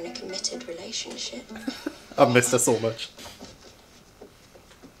realise you were in a committed relationship. I've missed her so much.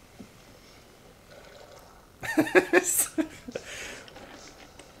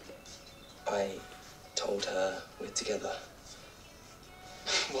 I told her we're together.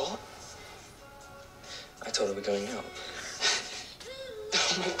 What? I told her we're going out.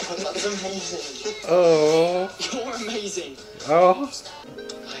 Oh my god, that's amazing. Oh. You're amazing. Oh.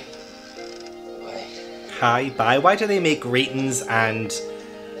 Bye. Hi, bye. Why do they make greetings and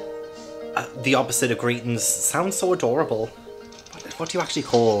the opposite of greetings sound so adorable? What do you actually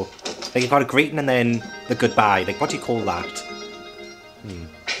call? Like, you've got a greeting and then the goodbye. Like, what do you call that?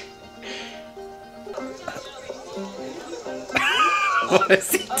 What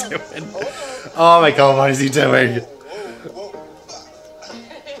is he doing? Oh my god, what is he doing?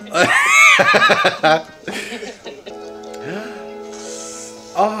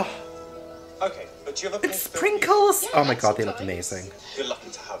 Oh. Okay, but do you have a It's sprinkles! Oh my god, they look amazing. You're lucky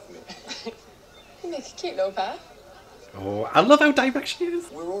to have me. You make a cute little pair. Oh, I love how direct she is.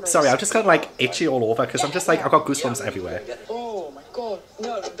 Sorry, I'm just kind of like itchy all over because I'm just like, I've got goosebumps everywhere. Oh my god,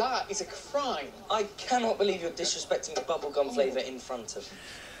 no, that is a crime. I cannot believe you're disrespecting the bubblegum flavour in front of me.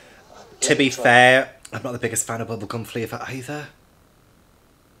 To be fair, I'm not the biggest fan of bubblegum flavour either.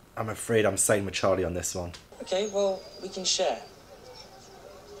 I'm afraid I'm siding with Charlie on this one. Okay, well, we can share.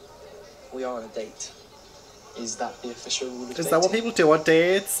 We are on a date. Is that the official rule of dating? Is that what people do on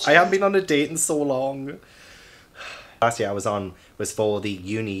dates? I haven't been on a date in so long. Last year I was on was for the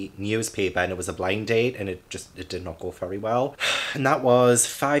uni newspaper and it was a blind date and it did not go very well. And that was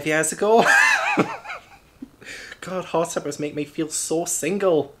 5 years ago. God, Heartstoppers make me feel so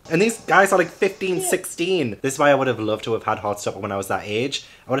single. And these guys are like 15, 16. This is why I would have loved to have had Heartstopper when I was that age.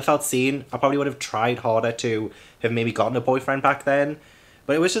 I would have felt seen. I probably would have tried harder to have maybe gotten a boyfriend back then.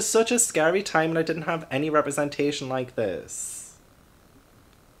 But it was just such a scary time and I didn't have any representation like this.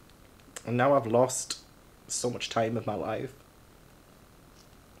 And now I've lost so much time of my life.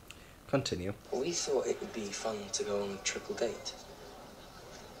 Continue. We thought it would be fun to go on a triple date.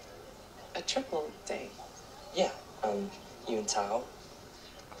 A triple date? Yeah, you and Tao,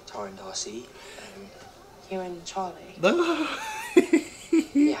 Tara and Darcy, You and Charlie?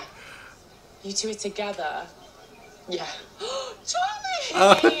 Yeah. You two are together? Yeah.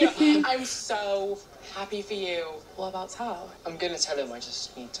 Charlie! I'm so happy for you. What about Tao? I'm gonna tell him, I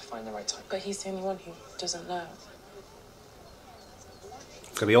just need to find the right time. But he's the only one who doesn't know.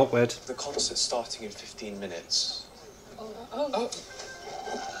 It's gonna be awkward. The concert's starting in 15 minutes. Oh.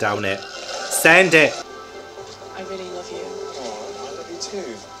 Down it. Send it! I really love you. Oh, I love you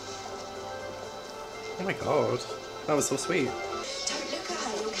too. Oh my god. That was so sweet. Don't look at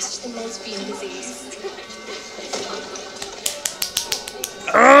her, you'll catch the lesbian disease.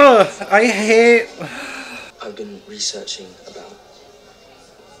 Ugh! I hate... I've been researching about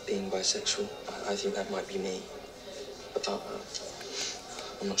being bisexual. I think that might be me. But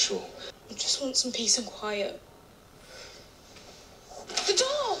I'm not sure. I just want some peace and quiet. The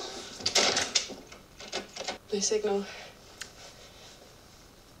door! No signal.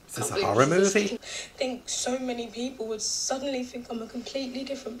 Is this a horror movie? I think so many people would suddenly think I'm a completely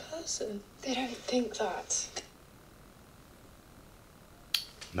different person. They don't think that.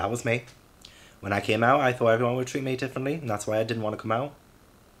 That was me. When I came out, I thought everyone would treat me differently, and that's why I didn't want to come out.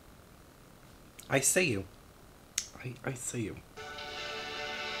 I see you. I see you.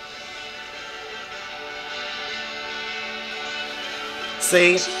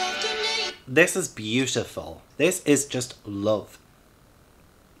 See, this is beautiful. This is just love.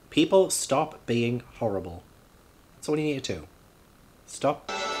 People, stop being horrible. That's all you need to do. Stop.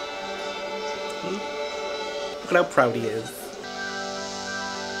 Look at how proud he is.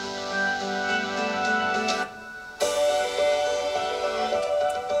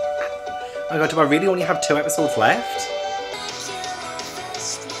 Oh my god, do I really only have 2 episodes left?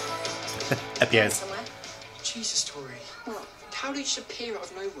 Appears. Jesus, Tori. What? How did you just appear out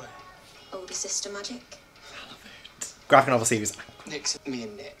of nowhere? Older sister magic. Graphic novel series. Me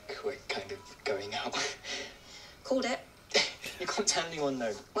and Nick, we're kind of going out. Called it. You can't tell anyone,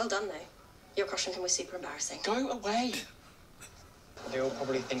 though. Well done, though. Your crush on him was super embarrassing. Go away. They all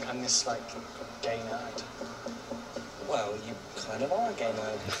probably think I'm this, like, gay nerd. Well, you kind of are a gay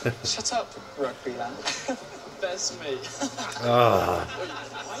nerd. Shut up, rugby land. That's me. Oh.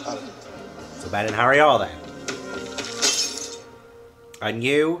 So Ben and Harrie are there. I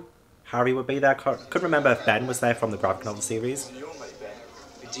knew Harrie would be there. Couldn't remember if Ben was there from the graphic novel series.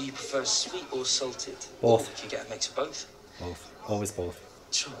 Do you prefer sweet or salted? Both. Or do you get a mix of both? Both. Always both.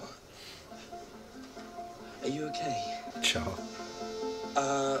 Sure. Are you okay? Sure.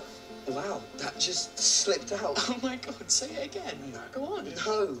 Wow, that just slipped out. Oh my god, say it again. Go on.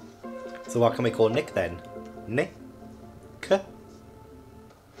 No. So what can we call Nick then? Nick?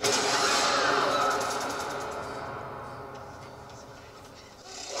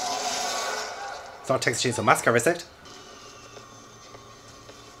 It's not Texas Chainsaw Massacre, is it?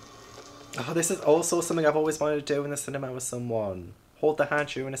 Oh, this is also something I've always wanted to do in the cinema with someone. Hold the hand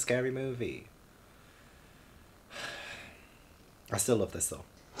during a scary movie. I still love this though.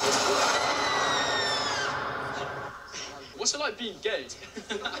 What's it like being gay?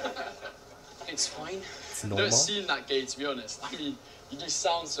 It's fine. It's I normal. don't seem that gay, to be honest. I mean, you do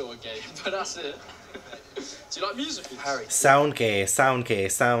sound sort of gay, but that's it. Do you like musicals? Harrie. Sound gay, sound gay,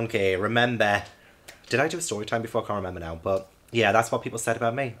 sound gay. Remember. Did I do a story time before? I can't remember now, but yeah, that's what people said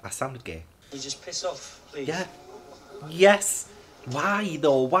about me. I sounded gay. You just piss off, please. Yeah. Yes. Why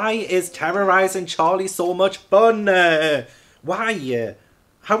though? Why is terrorizing Charlie so much fun? Why?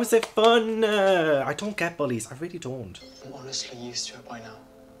 How is it fun? I don't get bullies. I really don't. I'm honestly used to it by now.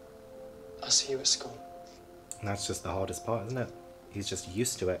 I'll see you at school. And that's just the hardest part, isn't it? He's just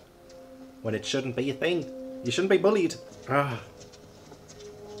used to it. When it shouldn't be a thing. You shouldn't be bullied. Ah.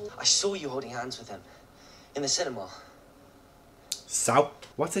 I saw you holding hands with him. In the cinema. So,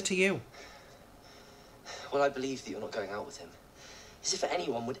 what's it to you? Well, I believe that you're not going out with him. As if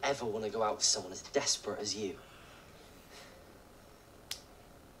anyone would ever want to go out with someone as desperate as you.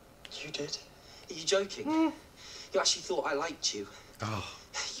 You did? Are you joking? You actually thought I liked you. Oh.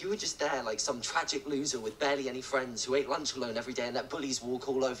 You were just there like some tragic loser with barely any friends who ate lunch alone every day and let bullies walk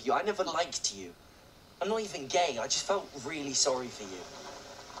all over you. I never liked you. I'm not even gay. I just felt really sorry for you.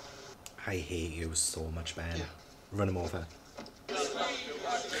 I hate you so much, man. Yeah. Run him over.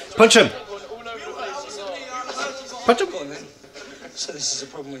 Punch him! Punch him! So this is a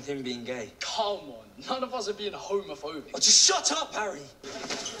problem with him being gay? Come on, none of us are being homophobic. Oh, just shut up, Harrie!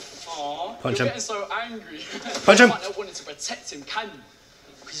 Aww, Punch you're him. getting so angry. Punch him! You might not wanted to protect him, can you?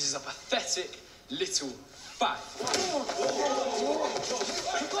 Because he's a pathetic little fag.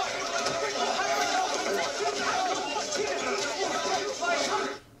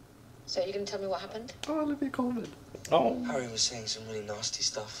 So you're going to tell me what happened? Oh, let me comment. Oh. Harrie was saying some really nasty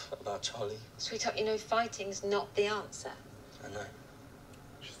stuff about Charlie. Sweetheart, you know fighting's not the answer. I know.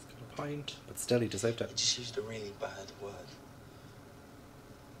 She's got a point, but still he deserved He it. just used a really bad word.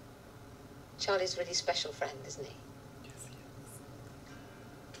 Charlie's a really special friend, isn't he? Yes,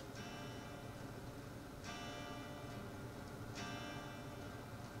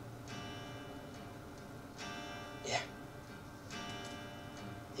 he is. Yeah.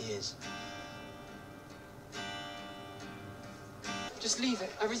 He is. Just leave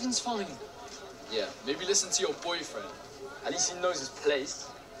it. Everything's fine. Yeah, maybe listen to your boyfriend. At least he knows his place.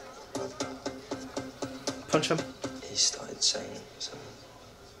 Punch him. He started saying some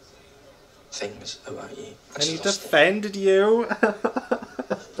things about you. And he defended you.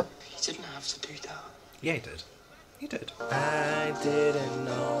 He didn't have to do that. Yeah, he did. He did. I didn't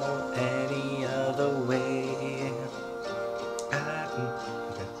know any other way.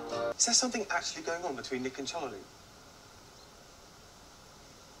 Okay. Is there something actually going on between Nick and Charlie?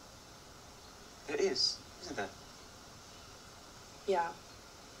 It is, isn't there? Yeah.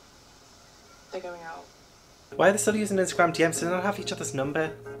 They're going out. Why are they still using Instagram DMs? Do they not have each other's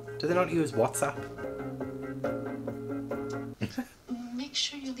number? Do they not use WhatsApp? Make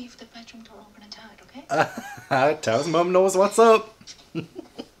sure you leave the bedroom door open and tied, okay? Tao's mum knows what's up. I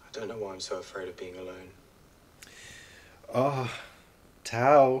don't know why I'm so afraid of being alone. Oh,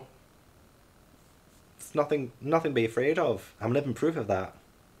 Tao. It's nothing to be afraid of. I'm living proof of that.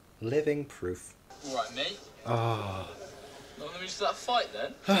 Living proof. Alright, mate. Oh. Well, let me just that fight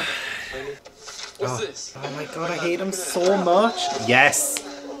then. What's this? Oh my god, I hate him so much. Yes.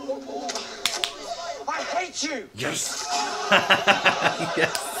 I hate you! Yes.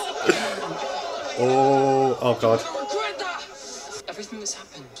 Yes. Oh god. Everything that's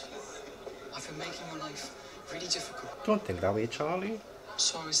happened, I've been making your life really difficult. Don't think that way, Charlie.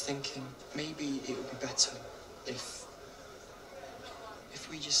 So I was thinking, maybe it would be better if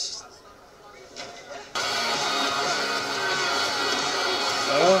we just...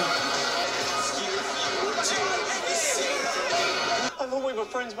 I thought we were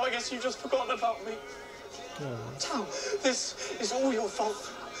friends, but I guess you've just forgotten about me. Tao, this is all your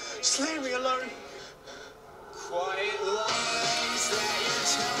fault. Just leave me alone.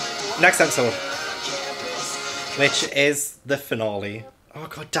 Next episode, which is the finale. Oh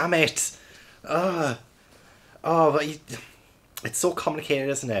god damn it! But it's so complicated,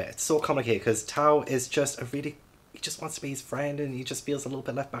 isn't it? It's so complicated because Tao is just he just wants to be his friend and he just feels a little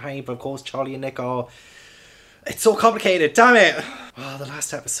bit left behind. But of course, Charlie and Nick are. It's so complicated. Damn it! Oh, the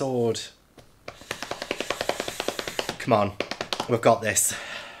last episode. Come on, we've got this.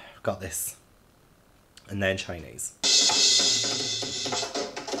 We've got this. And then Chinese.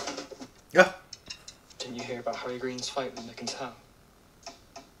 Yeah. Didn't you hear about Harry Green's fight with Nick and Tao?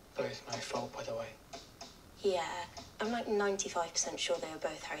 Both my fault, by the way. Yeah, I'm like 95% sure they were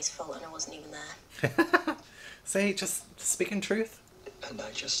both Harry's fault and I wasn't even there. Say, just speaking truth. And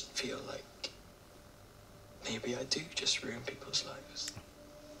I just feel like maybe I do just ruin people's lives.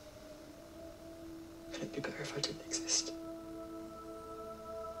 And it'd be better if I didn't exist.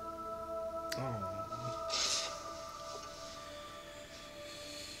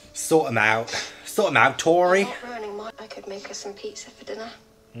 Sort him out. Sort him out, Tori. Not ruining my... I could make us some pizza for dinner.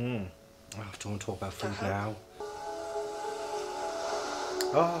 Oh, don't talk about food now.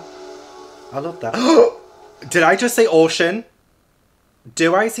 Oh, I love that. Did I just say ocean?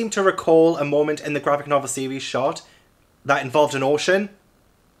 Do I seem to recall a moment in the graphic novel series shot that involved an ocean?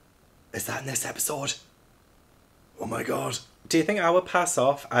 Is that in this episode? Oh my god. Do you think I would pass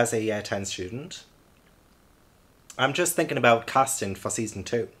off as a Year 10 student? I'm just thinking about casting for season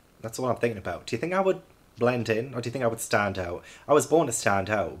 2. That's what I'm thinking about. Do you think I would blend in, or do you think I would stand out? I was born to stand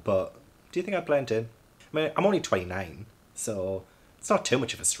out, but do you think I'd blend in? I mean, I'm only 29, so it's not too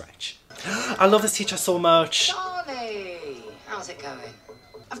much of a stretch. I love this teacher so much. Charlie, how's it going?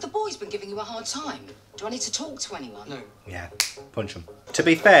 Have the boys been giving you a hard time? Do I need to talk to anyone? No. Yeah, punch them. To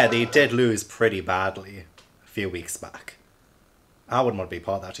be fair, they did lose pretty badly a few weeks back. I wouldn't want to be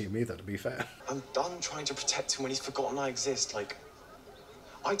part of that team either, to be fair. I'm done trying to protect him when he's forgotten I exist. Like,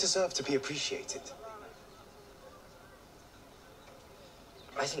 I deserve to be appreciated.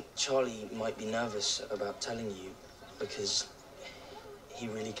 I think Charlie might be nervous about telling you because he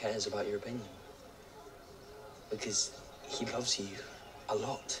really cares about your opinion. Because he loves you a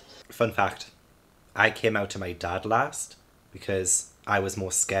lot. Fun fact, I came out to my dad last because I was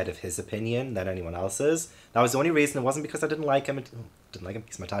more scared of his opinion than anyone else's. That was the only reason. It wasn't because I didn't like him.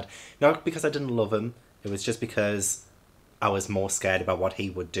 He's my dad. Not because I didn't love him. It was just because I was more scared about what he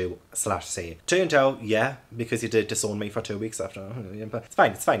would do / say. Turned out, yeah, because he did disown me for 2 weeks after. But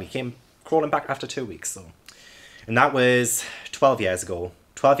it's fine. He came crawling back after 2 weeks. So, and that was 12 years ago.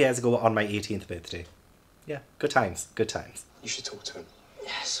 12 years ago on my 18th birthday. Yeah, good times. You should talk to him.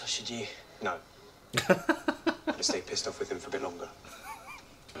 Yes, so should you. No. Just stay pissed off with him for a bit longer.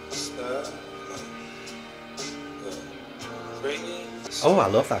 Oh, I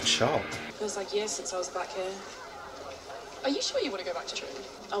love that shot. Feels like years since I was back here. Are you sure you want to go back to training?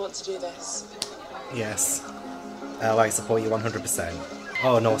 I want to do this. Yes. I support you 100%.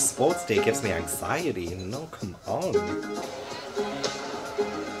 Oh no, sports day gives me anxiety. No, come on.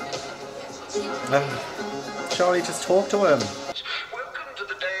 Charlie, just talk to him. Welcome to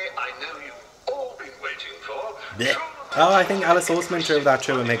the day I know you've all been waiting for. Blech. Oh, I think Alice Oseman drew that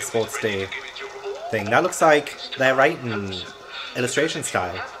true and make sports day thing. That looks like they're writing illustration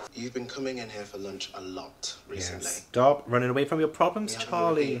style. You've been coming in here for lunch a lot recently. Yes. Stop running away from your problems,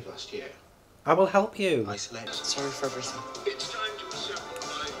 Charlie. Last year. I will help you. Isolate. Sorry for everything. It's time to assemble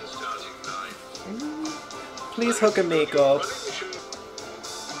the starting line. Please hook and make up.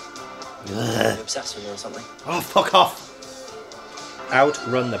 You're obsessed with me or something? Oh, fuck off.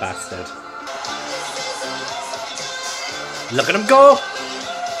 Outrun the bastard. Look at him go.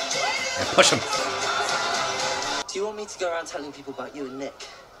 Yeah, push him. Do you want me to go around telling people about you and Nick?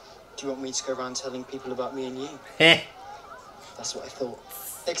 Do you want me to go around telling people about me and you? Heh. That's what I thought.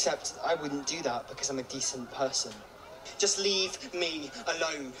 Except I wouldn't do that because I'm a decent person. Just leave me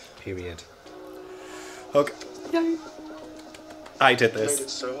alone. Period. Okay. Yay. I did Made it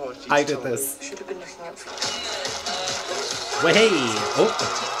this. so hard for you I to did tell this. me. Should have been looking out for Wait. Oh.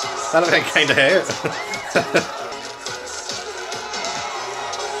 That looked kind of hurt.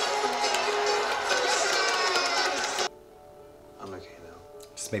 I'm okay now.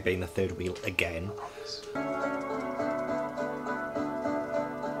 Just maybe in the third wheel again. Come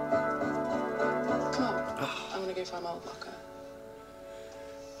on. I want to go find my old locker.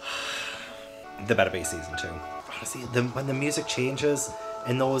 There better be season 2. Honestly, when the music changes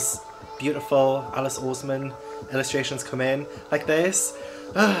and those beautiful Alice Oseman illustrations come in like this,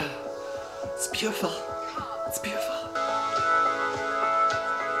 it's beautiful. It's beautiful.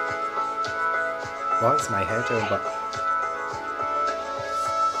 What is my hair doing? But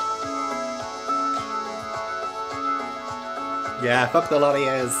yeah, fuck the lot of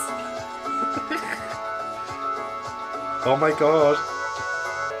years. Oh my god.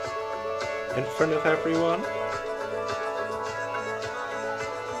 In front of everyone.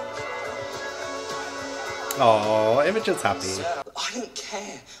 Oh, Imogen's happy. I don't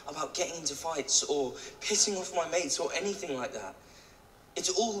care about getting into fights or pissing off my mates or anything like that. It's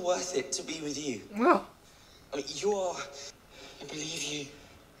all worth it to be with you. Well, I mean, you are... I believe you.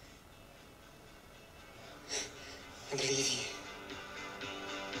 I believe you.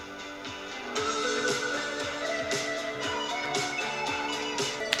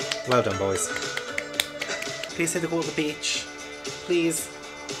 well done, boys. Please say they go to the beach. Please.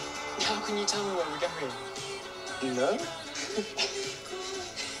 How can you tell me where we're going? No?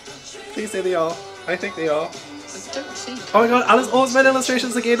 Please say they are. I think they are. I don't think. Oh my god, Alice Oseman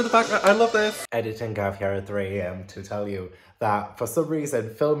illustrations again in the background. I love this. Editing Gav here at 3 AM to tell you that for some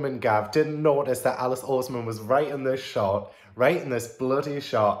reason, filming Gav didn't notice that Alice Oseman was right in this shot, right in this bloody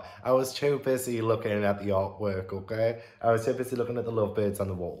shot. I was too busy looking at the artwork, okay? I was too busy looking at the lovebirds on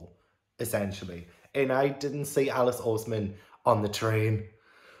the wall, essentially. And I didn't see Alice Oseman on the train.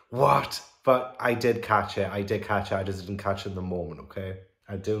 What? But I did catch it. I did catch it. I just didn't catch it in the moment, okay?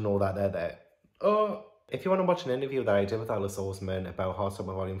 I do know that they're there. Oh, if you want to watch an interview that I did with Alice Oseman about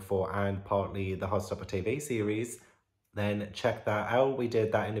Heartstopper Volume 4 and partly the Heartstopper TV series, then check that out. We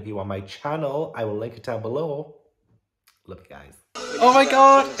did that interview on my channel. I will link it down below. Love you guys. Oh my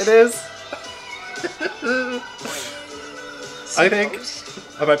god, it is! I think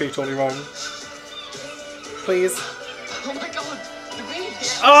I might be totally wrong. Please. Oh my god, the baby!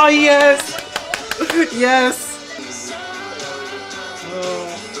 Oh yes! Yes! Oh.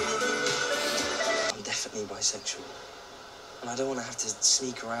 I'm definitely bisexual. And I don't want to have to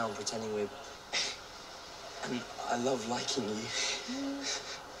sneak around pretending we're... And I love liking you.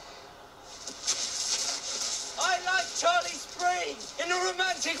 I like Charlie Spring! In a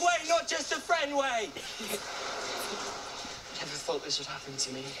romantic way, not just a friend way! Never thought this would happen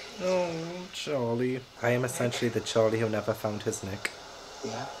to me. Oh, Charlie. I am essentially the Charlie who never found his Nick.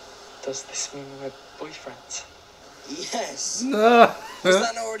 Yeah? Does this mean we're boyfriends? Yes! No. Was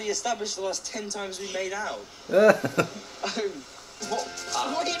that not already established the last 10 times we made out? Oh,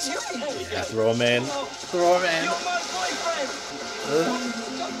 what are you doing? Throw him in. Throw him in. You're my boyfriend!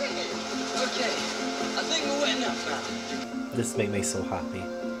 Okay, I think we're wet enough now. This made me so happy.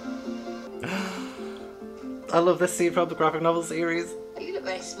 I love this scene from the graphic novel series. You look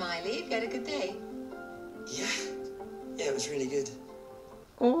very smiley. Have you had a good day? Yeah. Yeah, it was really good.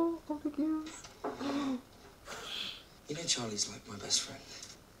 Oh, thank you. You know Charlie's like my best friend.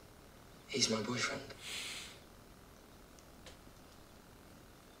 He's my boyfriend.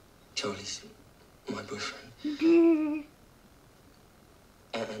 Charlie's my boyfriend.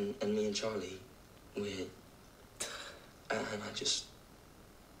 and me and Charlie, we're... And I just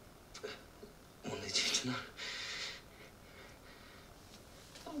wanted you to know.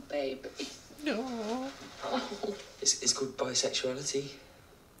 Oh, baby. No. Oh. It's called bisexuality,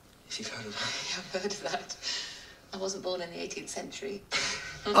 if you've heard of that. Yeah, I've heard of that. I wasn't born in the 18th century.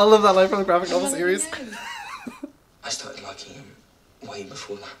 I love that line from the graphic novel series. I started liking him way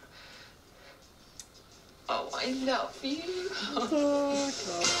before that. Oh, I love you. Oh,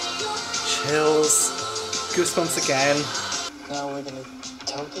 God. Chills. Goosebumps again. Now we're gonna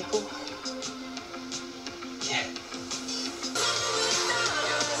tell people? Yeah.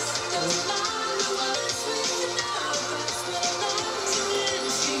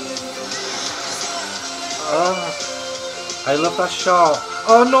 Oh, I love that shot.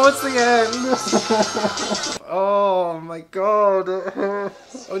 Oh no, it's the end. Oh my god.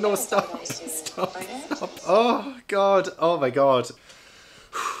 Oh no, stop. Stop. Stop. Oh god. Oh my god.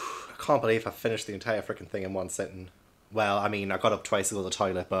 I can't believe I finished the entire freaking thing in one sitting. Well, I mean, I got up twice to go to the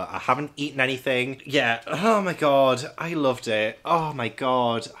toilet, but I haven't eaten anything. Yeah. Oh my god. I loved it. Oh my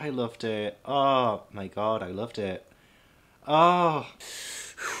god. I loved it. Oh my god. I loved it. Oh.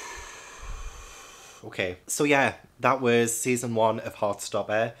 Okay, so yeah, that was season 1 of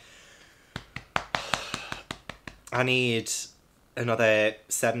Heartstopper. I need another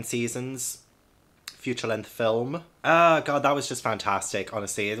 7 seasons, future length film. Oh god, that was just fantastic,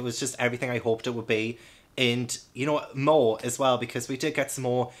 honestly. It was just everything I hoped it would be. And, you know, more as well, because we did get some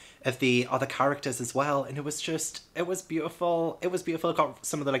more of the other characters as well. And it was just, it was beautiful. It was beautiful. It got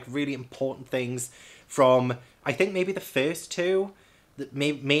some of the, like, really important things from, I think, maybe the first 2.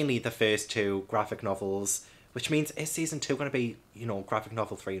 Mainly the first 2 graphic novels, which means is season 2 going to be, you know, graphic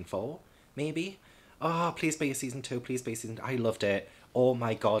novel 3 and 4, maybe? Oh, please be a season 2, please be a season 2. I loved it. Oh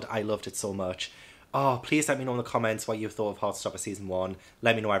my god, I loved it so much. Oh, please let me know in the comments what you thought of Heartstopper season 1.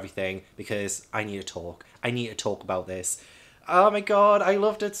 Let me know everything, because I need to talk. I need to talk about this. Oh my god, I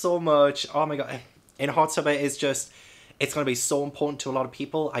loved it so much. Oh my god. And Heartstopper is just, it's going to be so important to a lot of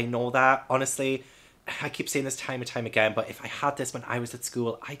people. I know that, honestly. I keep saying this time and time again, but if I had this when I was at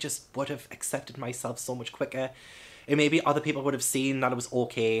school, I just would have accepted myself so much quicker. And maybe other people would have seen that it was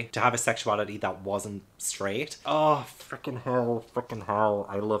okay to have a sexuality that wasn't straight. Oh, freaking hell, freaking hell.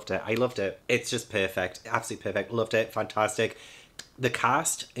 I loved it. I loved it. It's just perfect. Absolutely perfect. Loved it. Fantastic. The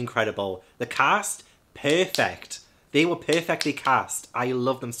cast, incredible. The cast, perfect. They were perfectly cast. I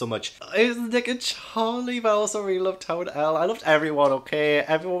love them so much. It was Nick and Charlie, but I also really loved Town L. I loved everyone, okay?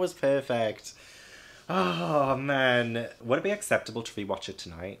 Everyone was perfect. Oh man, would it be acceptable to rewatch it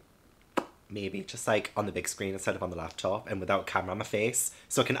tonight? Maybe just like on the big screen instead of on the laptop and without camera on my face,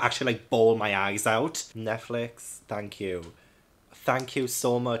 so I can actually like bawl my eyes out. Netflix, thank you. Thank you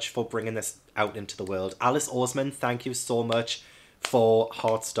so much for bringing this out into the world. Alice Oseman, thank you so much for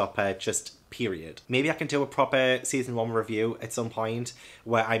Heartstopper, just period. Maybe I can do a proper season 1 review at some point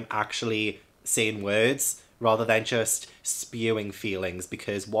where I'm actually saying words rather than just spewing feelings,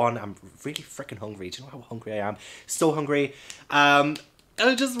 because 1, I'm really freaking hungry. Do you know how hungry I am? So hungry. I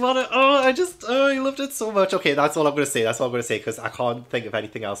just want to, I loved it so much. Okay, that's all I'm going to say. That's all I'm going to say, because I can't think of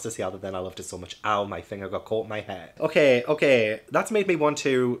anything else to say other than I loved it so much. Ow, my finger got caught in my hair. Okay, that's made me want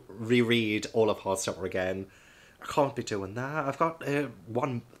to reread all of Heartstopper again. I can't be doing that. I've got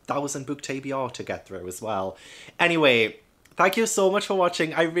 1,000 book TBR to get through as well. Anyway, thank you so much for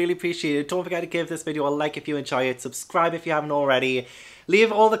watching. I really appreciate it. Don't forget to give this video a like if you enjoy it. Subscribe if you haven't already.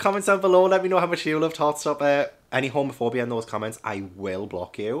 Leave all the comments down below. Let me know how much you loved Heartstopper. Any homophobia in those comments, I will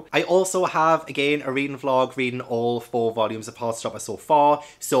block you. I also have, again, a reading vlog reading all 4 volumes of Heartstopper so far.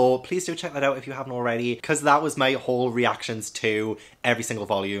 So please do check that out if you haven't already, because that was my whole reactions to every single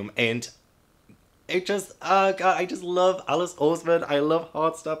volume. And it just, God, I just love Alice Oseman. I love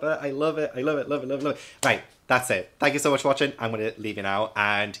Heartstopper. I love it. I love it, love it, love it, love it. Right, that's it. Thank you so much for watching. I'm going to leave you now.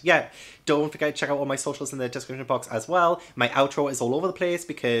 And yeah, don't forget to check out all my socials in the description box as well. My outro is all over the place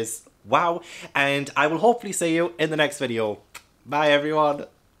because, wow. And I will hopefully see you in the next video. Bye, everyone.